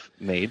you've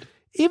made,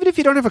 even if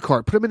you don't have a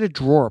cart, put them in a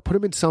drawer. Put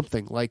them in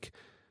something. Like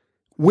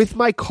with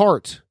my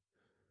cart,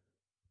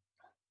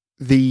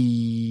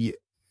 the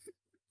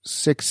 8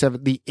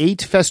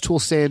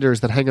 Festool sanders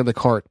that hang on the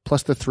cart,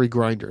 plus the 3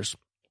 grinders.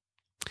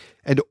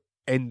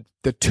 And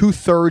the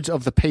 2/3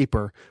 of the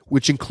paper,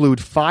 which include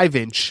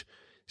 5-inch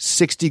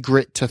 60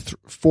 grit to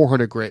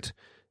 400 grit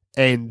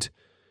and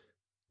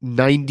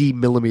 90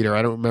 millimeter.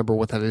 I don't remember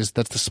what that is.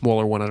 That's the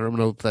smaller one. I don't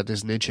know if that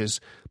is in inches,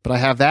 but I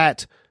have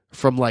that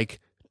from like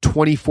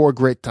 24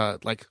 grit to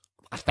like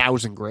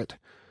 1,000 grit.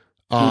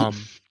 And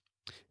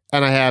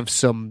I have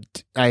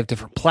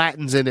different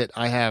platens in it.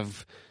 I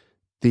have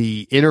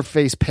the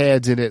interface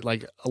pads in it,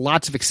 like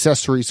lots of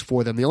accessories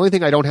for them. The only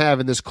thing I don't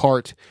have in this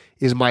cart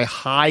is my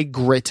high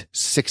grit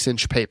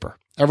 6-inch paper.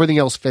 Everything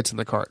else fits in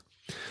the cart.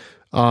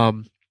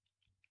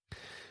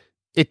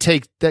 It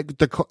takes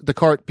the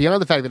cart, beyond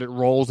the fact that it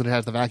rolls and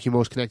has the vacuum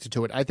hose connected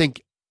to it. I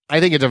think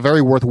it's a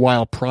very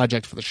worthwhile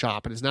project for the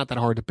shop, and it's not that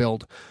hard to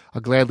build.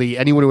 I'll gladly,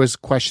 anyone who has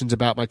questions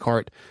about my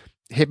cart,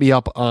 hit me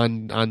up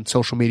on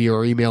social media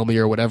or email me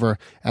or whatever,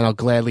 and I'll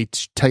gladly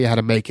tell you how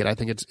to make it. I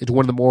think it's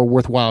one of the more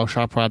worthwhile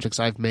shop projects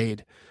I've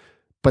made.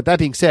 But that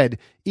being said,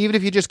 even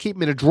if you just keep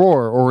them in a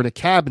drawer or in a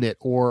cabinet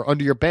or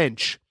under your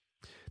bench,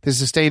 the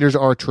sustainers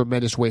are a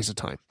tremendous waste of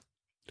time.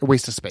 A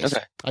waste of space.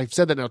 Okay. I've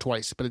said that now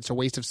twice, but it's a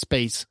waste of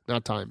space,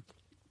 not time.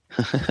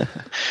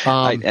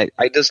 I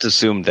just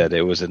assumed that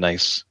it was a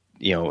nice,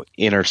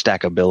 inner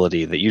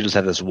stackability, that you just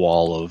have this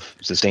wall of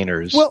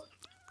sustainers. Well,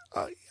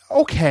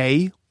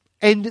 okay.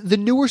 And the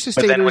newer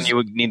sustainers... But then when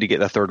you need to get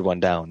the third one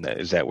down,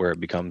 is that where it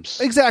becomes...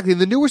 Exactly.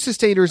 The newer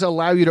sustainers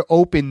allow you to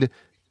open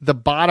the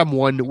bottom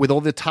one with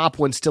all the top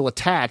one still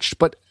attached,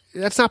 but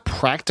that's not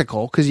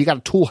practical because you got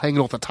a tool hanging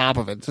off the top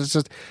of it. It's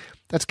just,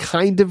 that's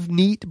kind of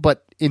neat,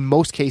 but in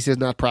most cases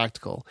not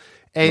practical.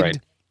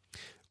 And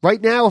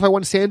right now, if I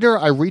want sander,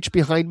 I reach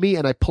behind me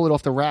and I pull it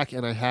off the rack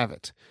and I have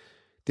it.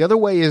 The other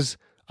way is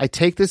I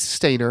take this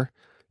sustainer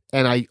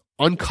and I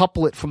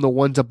uncouple it from the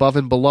ones above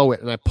and below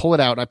it, and I pull it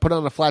out, I put it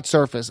on a flat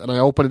surface, and I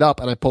open it up,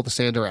 and I pull the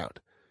sander out.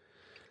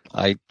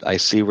 I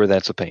see where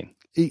that's a pain.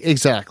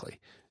 Exactly.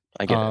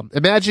 I get it.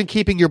 Imagine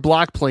keeping your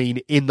block plane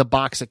in the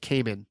box it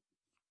came in.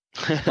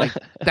 Like,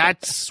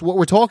 that's what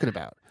we're talking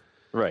about.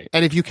 Right.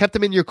 And if you kept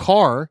them in your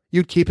car,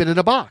 you'd keep it in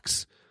a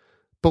box.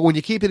 But when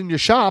you keep it in your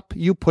shop,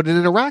 you put it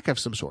in a rack of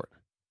some sort.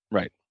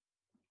 Right.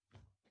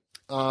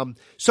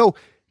 So,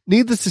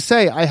 needless to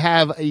say, I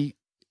have a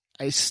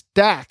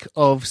stack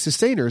of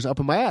sustainers up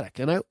in my attic.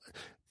 And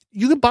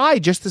you can buy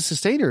just the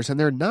sustainers, and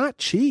they're not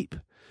cheap.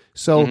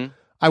 So,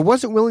 I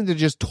wasn't willing to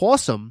just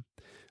toss them,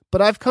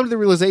 but I've come to the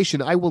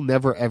realization I will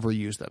never, ever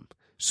use them.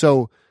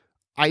 So,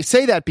 I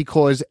say that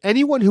because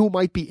anyone who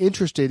might be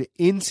interested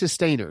in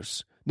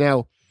sustainers,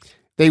 now,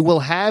 they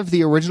will have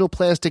the original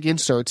plastic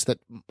inserts that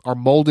are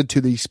molded to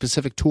the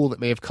specific tool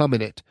that may have come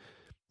in it.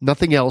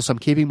 Nothing else. I'm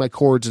keeping my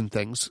cords and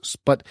things.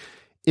 But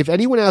if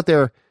anyone out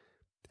there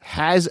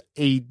has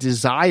a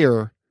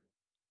desire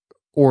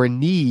or a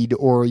need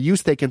or a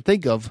use they can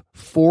think of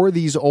for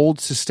these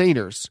old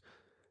sustainers,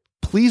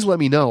 please let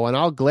me know, and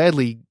I'll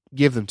gladly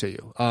give them to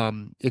you.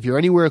 If you're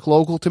anywhere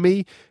local to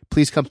me,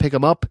 please come pick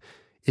them up.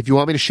 If you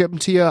want me to ship them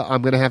to you,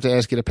 I'm going to have to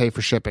ask you to pay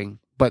for shipping.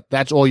 But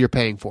that's all you're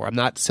paying for. I'm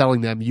not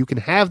selling them. You can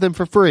have them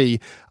for free.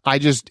 I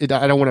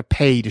don't want to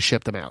pay to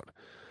ship them out.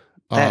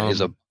 That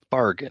is a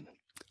bargain.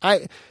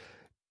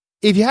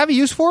 If you have a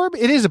use for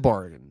them, it is a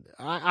bargain.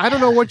 I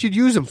don't know what you'd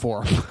use them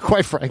for,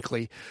 quite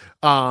frankly.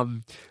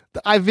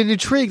 I've been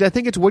intrigued. I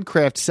think it's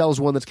Woodcraft sells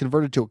one that's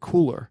converted to a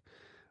cooler,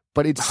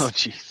 but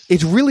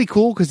it's really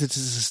cool because it's a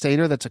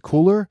sustainer that's a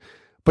cooler,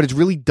 but it's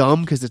really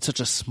dumb because it's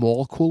such a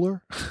small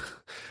cooler.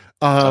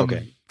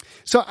 Okay.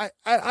 So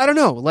I don't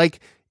know. Like,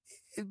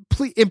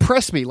 please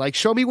impress me. Like,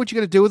 show me what you're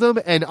going to do with them,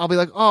 and I'll be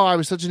like, oh, I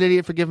was such an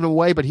idiot for giving them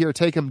away, but here,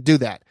 take them, do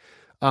that.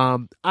 I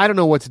don't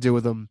know what to do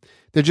with them.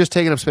 They're just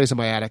taking up space in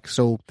my attic.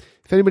 So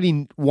if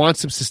anybody wants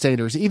some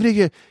sustainers, even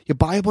if you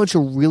buy a bunch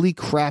of really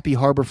crappy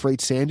Harbor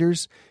Freight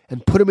sanders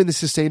and put them in the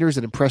sustainers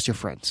and impress your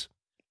friends.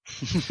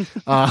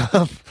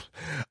 I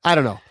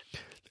don't know.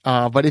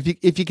 But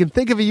if you can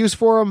think of a use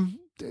for them,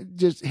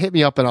 just hit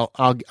me up and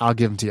I'll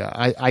give them to you.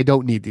 I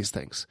don't need these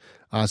things.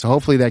 So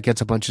hopefully that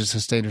gets a bunch of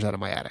sustainers out of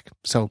my attic.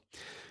 So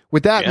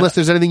with that, unless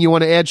there's anything you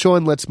want to add,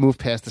 Sean, let's move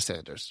past the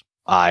sanders.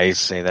 I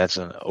say that's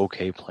an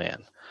okay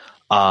plan.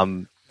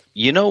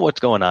 You know what's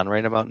going on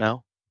right about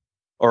now?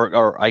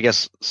 Or I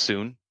guess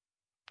soon,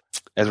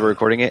 as we're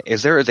recording it,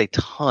 there is a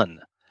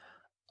ton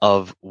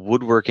of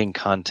woodworking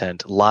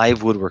content,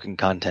 live woodworking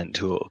content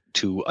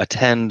to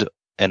attend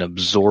and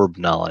absorb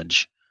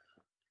knowledge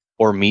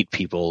or meet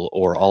people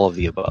or all of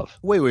the above.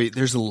 Wait,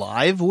 there's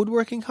live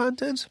woodworking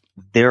content?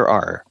 There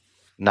are,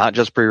 not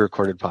just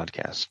pre-recorded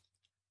podcasts.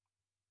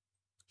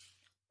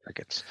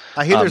 Crickets.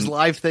 I hear there's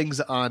live things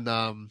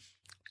on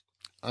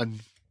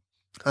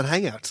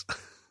Hangouts.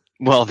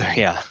 Well,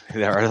 there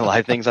are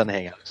live things on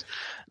Hangouts.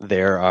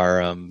 There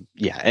are,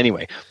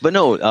 anyway. But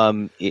no,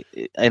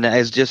 and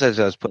as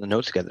I was putting the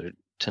notes together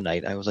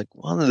tonight, I was like,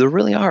 well, there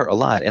really are a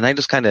lot. And I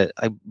just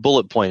I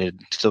bullet pointed.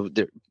 So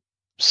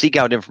seek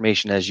out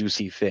information as you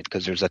see fit,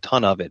 because there's a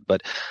ton of it.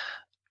 But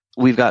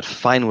we've got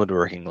Fine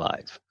Woodworking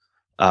Live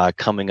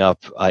coming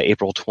up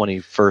April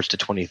 21st to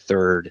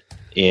 23rd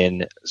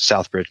in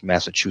Southbridge,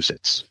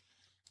 Massachusetts.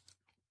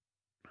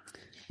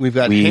 We've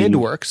got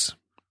Handworks.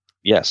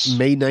 Yes.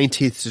 May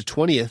 19th to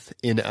 20th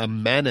in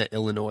Amana,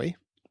 Illinois.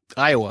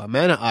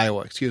 Amana,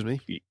 Iowa, excuse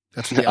me.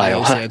 That's what the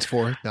IO stands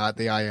for, not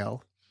the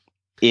IL.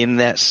 In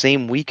that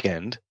same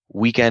Weekend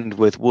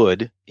with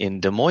Wood in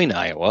Des Moines,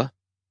 Iowa.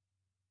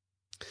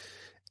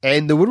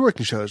 And the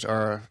woodworking shows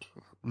are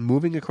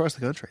moving across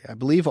the country. I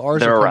believe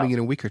ours are coming in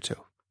a week or two.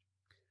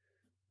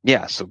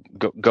 Yeah, so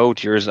go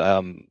to yours.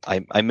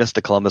 I missed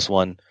the Columbus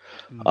one.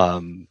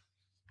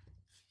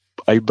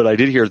 But I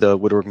did hear the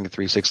Woodworking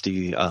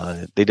 360.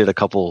 They did a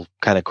couple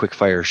kind of quick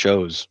fire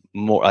shows.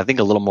 I think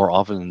a little more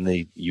often than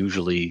they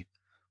usually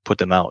put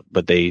them out.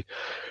 But they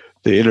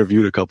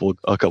interviewed a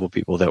couple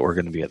people that were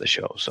going to be at the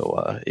show.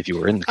 So if you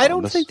were in the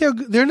Columbus, I don't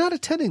think they're not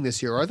attending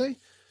this year, are they?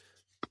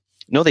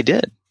 No, they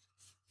did.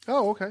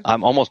 Oh, okay.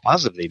 I'm almost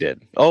positive they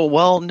did. Oh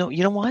well, no,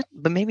 you know what?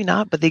 But maybe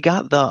not. But they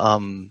got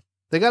the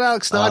They got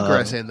Alex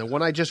Snodgrass in, the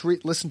one I just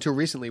listened to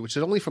recently, which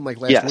is only from like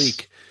last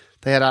week.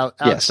 They had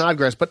Alex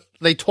Snodgrass, but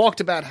they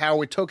talked about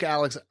how it took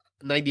Alex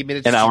 90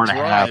 minutes, an hour and a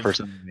half or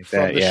something like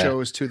that, from the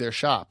shows to their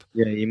shop.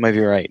 Yeah, you might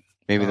be right.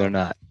 Maybe they're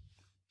not.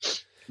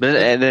 But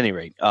at any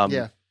rate,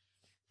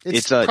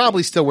 it's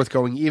probably still worth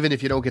going, even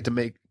if you don't get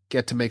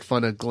to make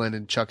fun of Glenn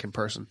and Chuck in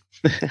person.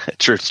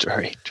 True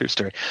story.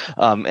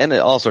 And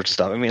all sorts of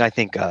stuff. I mean, I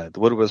think the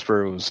Wood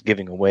Whisperer was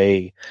giving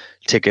away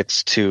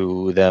tickets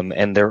to them,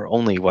 and they're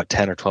only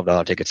 $10 or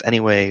 $12 tickets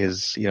anyway.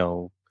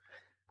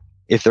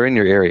 If they're in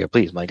your area,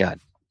 please, my God,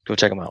 go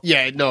check them out.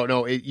 Yeah,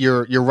 no,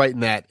 you're right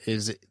in that.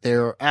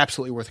 They're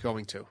absolutely worth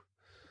going to.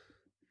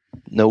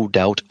 No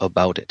doubt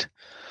about it.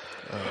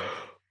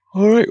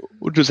 All right,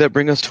 well, does that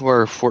bring us to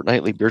our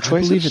fortnightly beer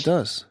choices? I believe it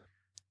does.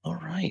 All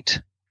right.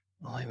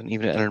 Well, I haven't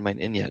even entered mine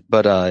in yet,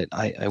 but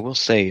I will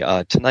say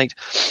tonight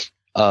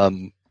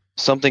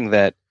something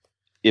that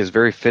is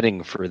very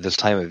fitting for this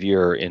time of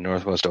year in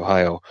Northwest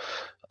Ohio,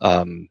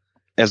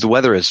 as the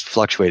weather is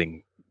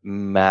fluctuating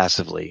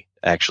massively.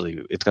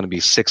 Actually, it's going to be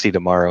 60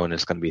 tomorrow, and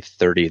it's going to be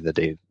 30 the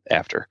day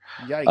after.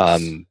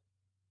 Yikes.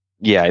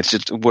 yeah, it's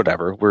just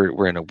whatever.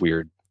 We're in a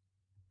weird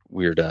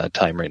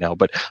time right now.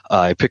 But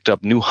I picked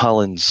up New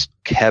Holland's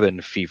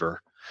Cabin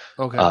Fever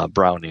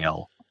brown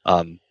ale.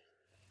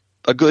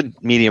 A good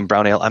medium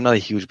brown ale. I'm not a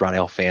huge brown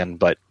ale fan,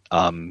 but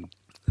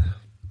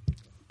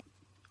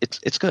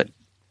it's good.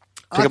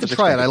 I have to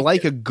try it. I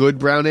like a good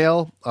brown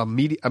ale. A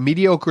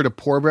mediocre to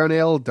poor brown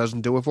ale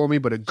doesn't do it for me,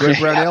 but a good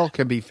brown ale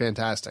can be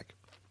fantastic.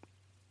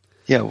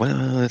 Yeah, well,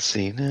 let's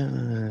see.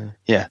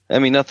 Yeah, I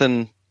mean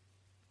nothing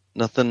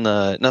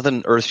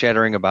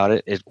earth-shattering about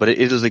it, but it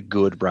is a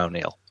good brown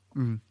ale.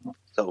 Mm-hmm.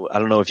 So I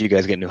don't know if you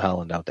guys get New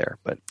Holland out there,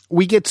 but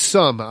we get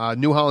some.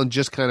 New Holland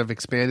just kind of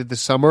expanded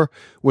this summer.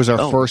 Was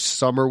our first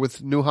summer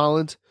with New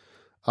Holland.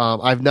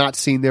 I've not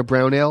seen their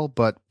brown ale,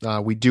 but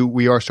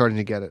we are starting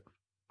to get it.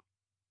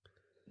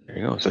 There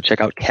you go. So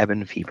check out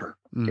Cabin Fever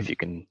if you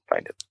can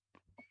find it.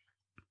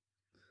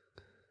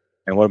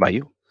 And what about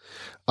you?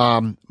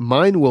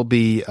 Mine will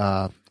be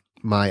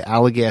my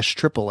Allagash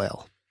Triple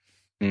Ale.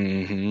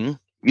 Mm-hmm.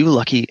 You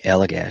lucky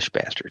Allagash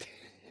bastard.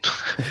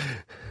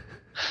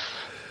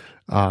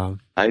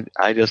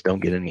 I just don't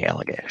get any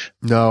Allagash.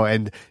 No,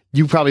 and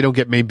you probably don't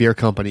get Maine Beer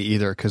Company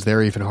either because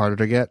they're even harder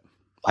to get.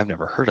 I've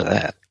never heard of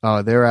that.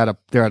 They're out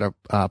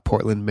of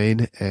Portland,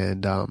 Maine,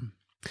 and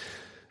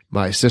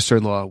my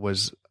sister-in-law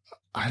was.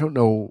 I don't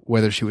know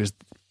whether she was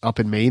up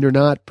in Maine or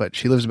not, but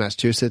she lives in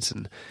Massachusetts,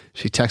 and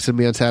she texted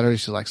me on Saturday.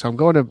 She's like, "So I'm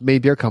going to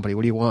Maine Beer Company.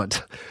 What do you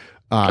want?"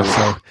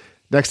 So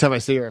next time I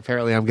see her,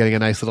 apparently I'm getting a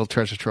nice little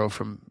treasure trove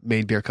from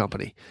Maine Beer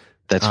Company.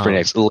 That's pretty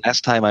nice. The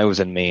last time I was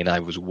in Maine, I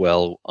was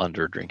well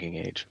under drinking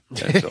age,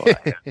 so I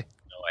had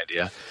no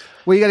idea.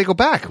 Well, you got to go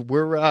back.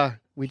 We're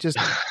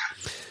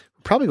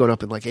probably going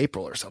up in like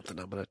April or something.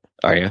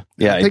 Are you?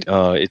 Yeah,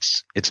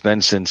 it's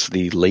been since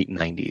the late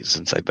 '90s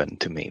since I've been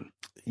to Maine.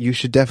 You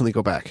should definitely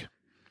go back.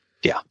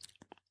 Yeah,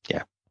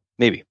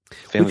 maybe.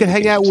 We could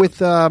hang out with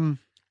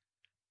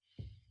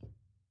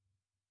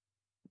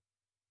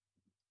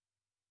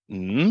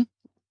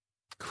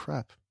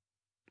crap.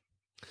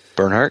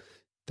 Bernhardt?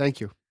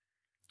 Thank you.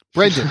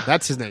 Brendan,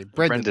 that's his name.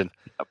 Brendan.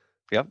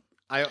 Yep.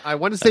 I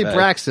want to say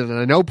Braxton, and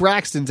I know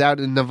Braxton's out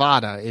in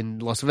Nevada, in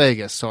Las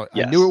Vegas, so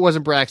yes. I knew it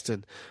wasn't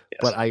Braxton,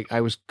 but I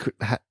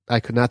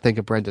could not think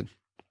of Brendan.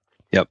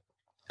 Yep.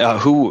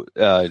 Humble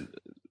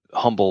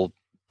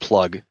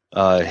plug,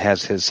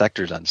 has his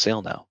sectors on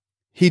sale now.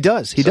 He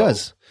does.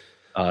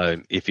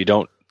 If you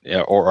don't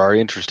or are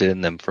interested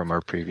in them from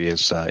our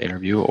previous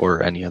interview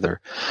or any other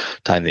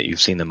time that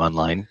you've seen them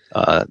online,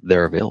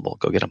 they're available.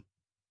 Go get them.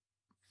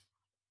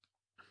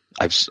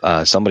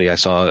 Somebody I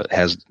saw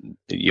has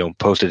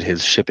posted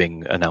his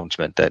shipping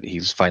announcement that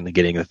he's finally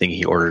getting the thing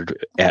he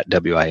ordered at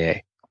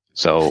WIA.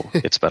 So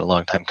it's been a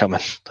long time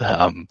coming,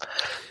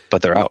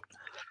 but they're out.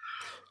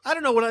 I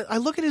don't know. When I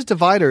look at his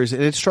dividers,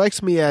 and it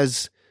strikes me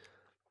as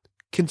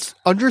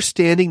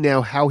understanding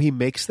now how he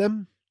makes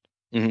them.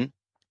 Mm-hmm.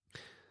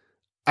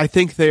 I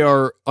think they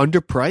are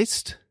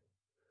underpriced.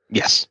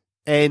 Yes.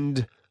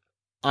 And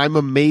I'm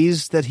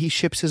amazed that he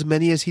ships as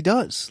many as he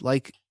does.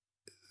 Like,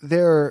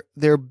 they're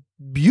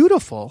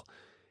beautiful.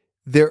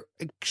 They're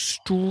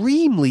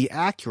extremely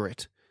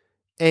accurate.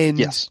 And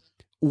yes.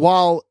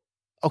 While,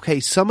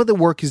 some of the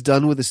work is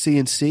done with a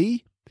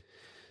CNC,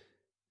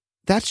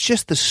 that's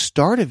just the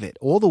start of it.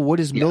 All the wood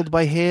is milled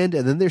by hand,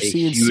 and then they're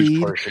CNC'd.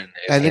 Huge portion is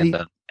and then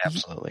done.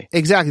 Absolutely.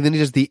 Exactly. Then he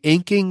does the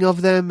inking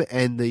of them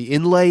and the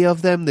inlay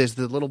of them. There's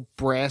the little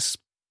brass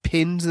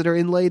pins that are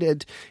inlaid.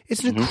 And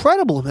it's an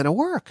incredible amount of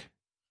work.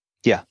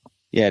 Yeah.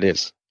 Yeah, it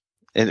is.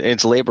 And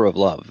it's a labor of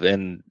love.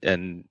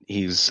 And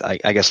he's,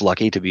 I guess,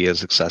 lucky to be as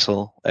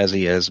successful as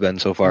he has been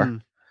so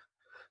far.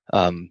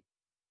 But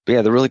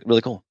yeah, they're really,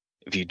 really cool.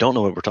 If you don't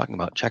know what we're talking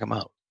about, check them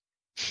out.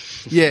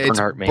 Yeah,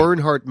 it's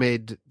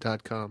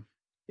bernhardtmade.com.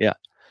 Yeah.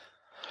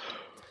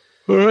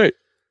 All right.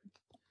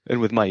 And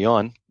with my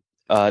yawn,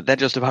 that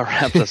just about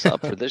wraps us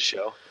up for this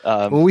show.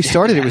 When we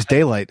started, it was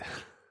daylight.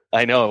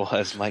 I know it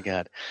was. My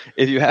God.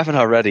 If you haven't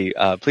already,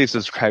 please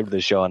subscribe to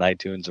the show on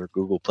iTunes or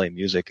Google Play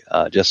Music.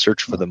 Just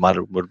search for the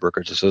Modern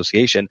Woodworkers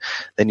Association.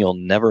 Then you'll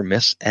never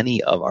miss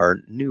any of our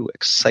new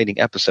exciting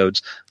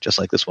episodes, just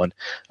like this one.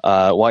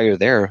 While you're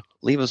there,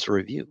 leave us a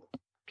review,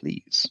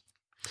 please.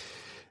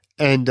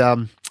 And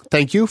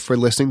thank you for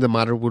listening to the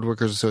Modern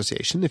Woodworkers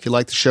Association. If you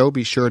like the show,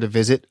 be sure to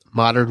visit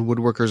Modern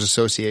Woodworkers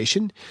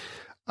Association.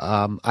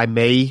 I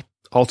may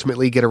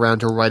ultimately get around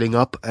to writing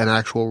up an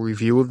actual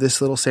review of this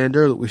little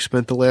sander that we've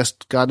spent the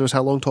last God knows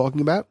how long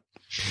talking about.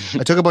 I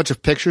took a bunch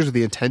of pictures with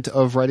the intent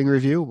of writing a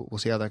review. But we'll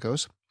see how that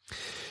goes.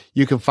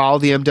 You can follow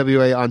the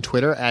MWA on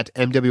Twitter at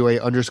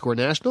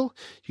MWA_national.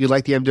 You can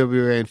like the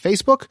MWA on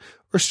Facebook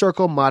or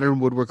circle Modern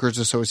Woodworkers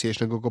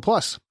Association on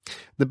Google+.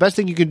 The best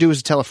thing you can do is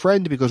to tell a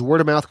friend because word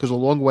of mouth goes a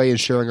long way in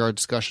sharing our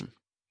discussion.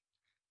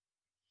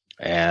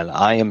 And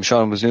I am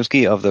Sean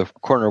Wisniewski of the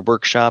Corner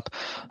Workshop.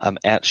 I'm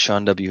at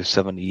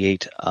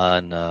SeanW78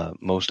 on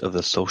most of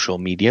the social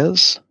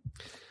medias.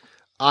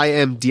 I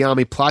am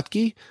Diami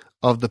Plotke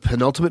of the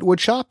Penultimate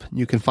Woodshop.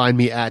 You can find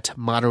me at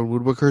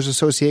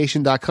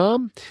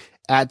modernwoodworkersassociation.com,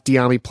 at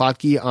Diami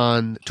Plotke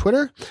on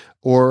Twitter,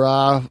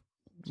 or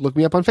look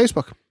me up on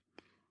Facebook.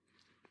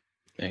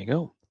 There you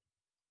go.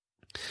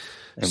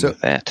 And so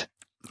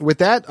with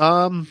that,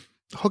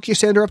 hook your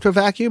sander up to a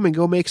vacuum and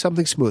go make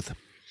something smooth.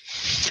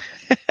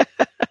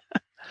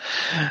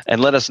 And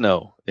let us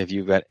know if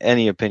you've got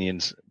any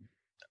opinions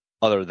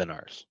other than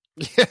ours.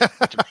 You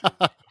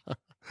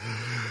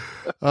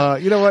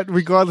know what?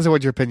 Regardless of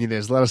what your opinion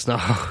is, let us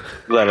know.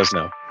 Let us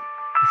know.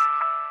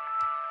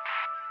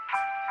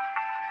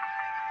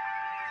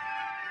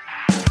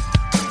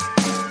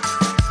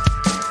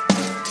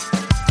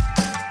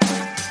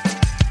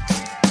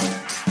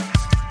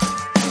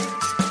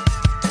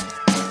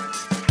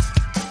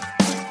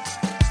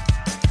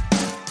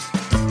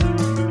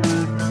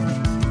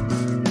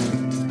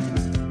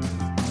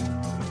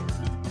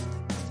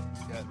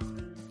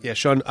 Yeah,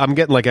 Sean, I'm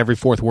getting like every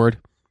fourth word.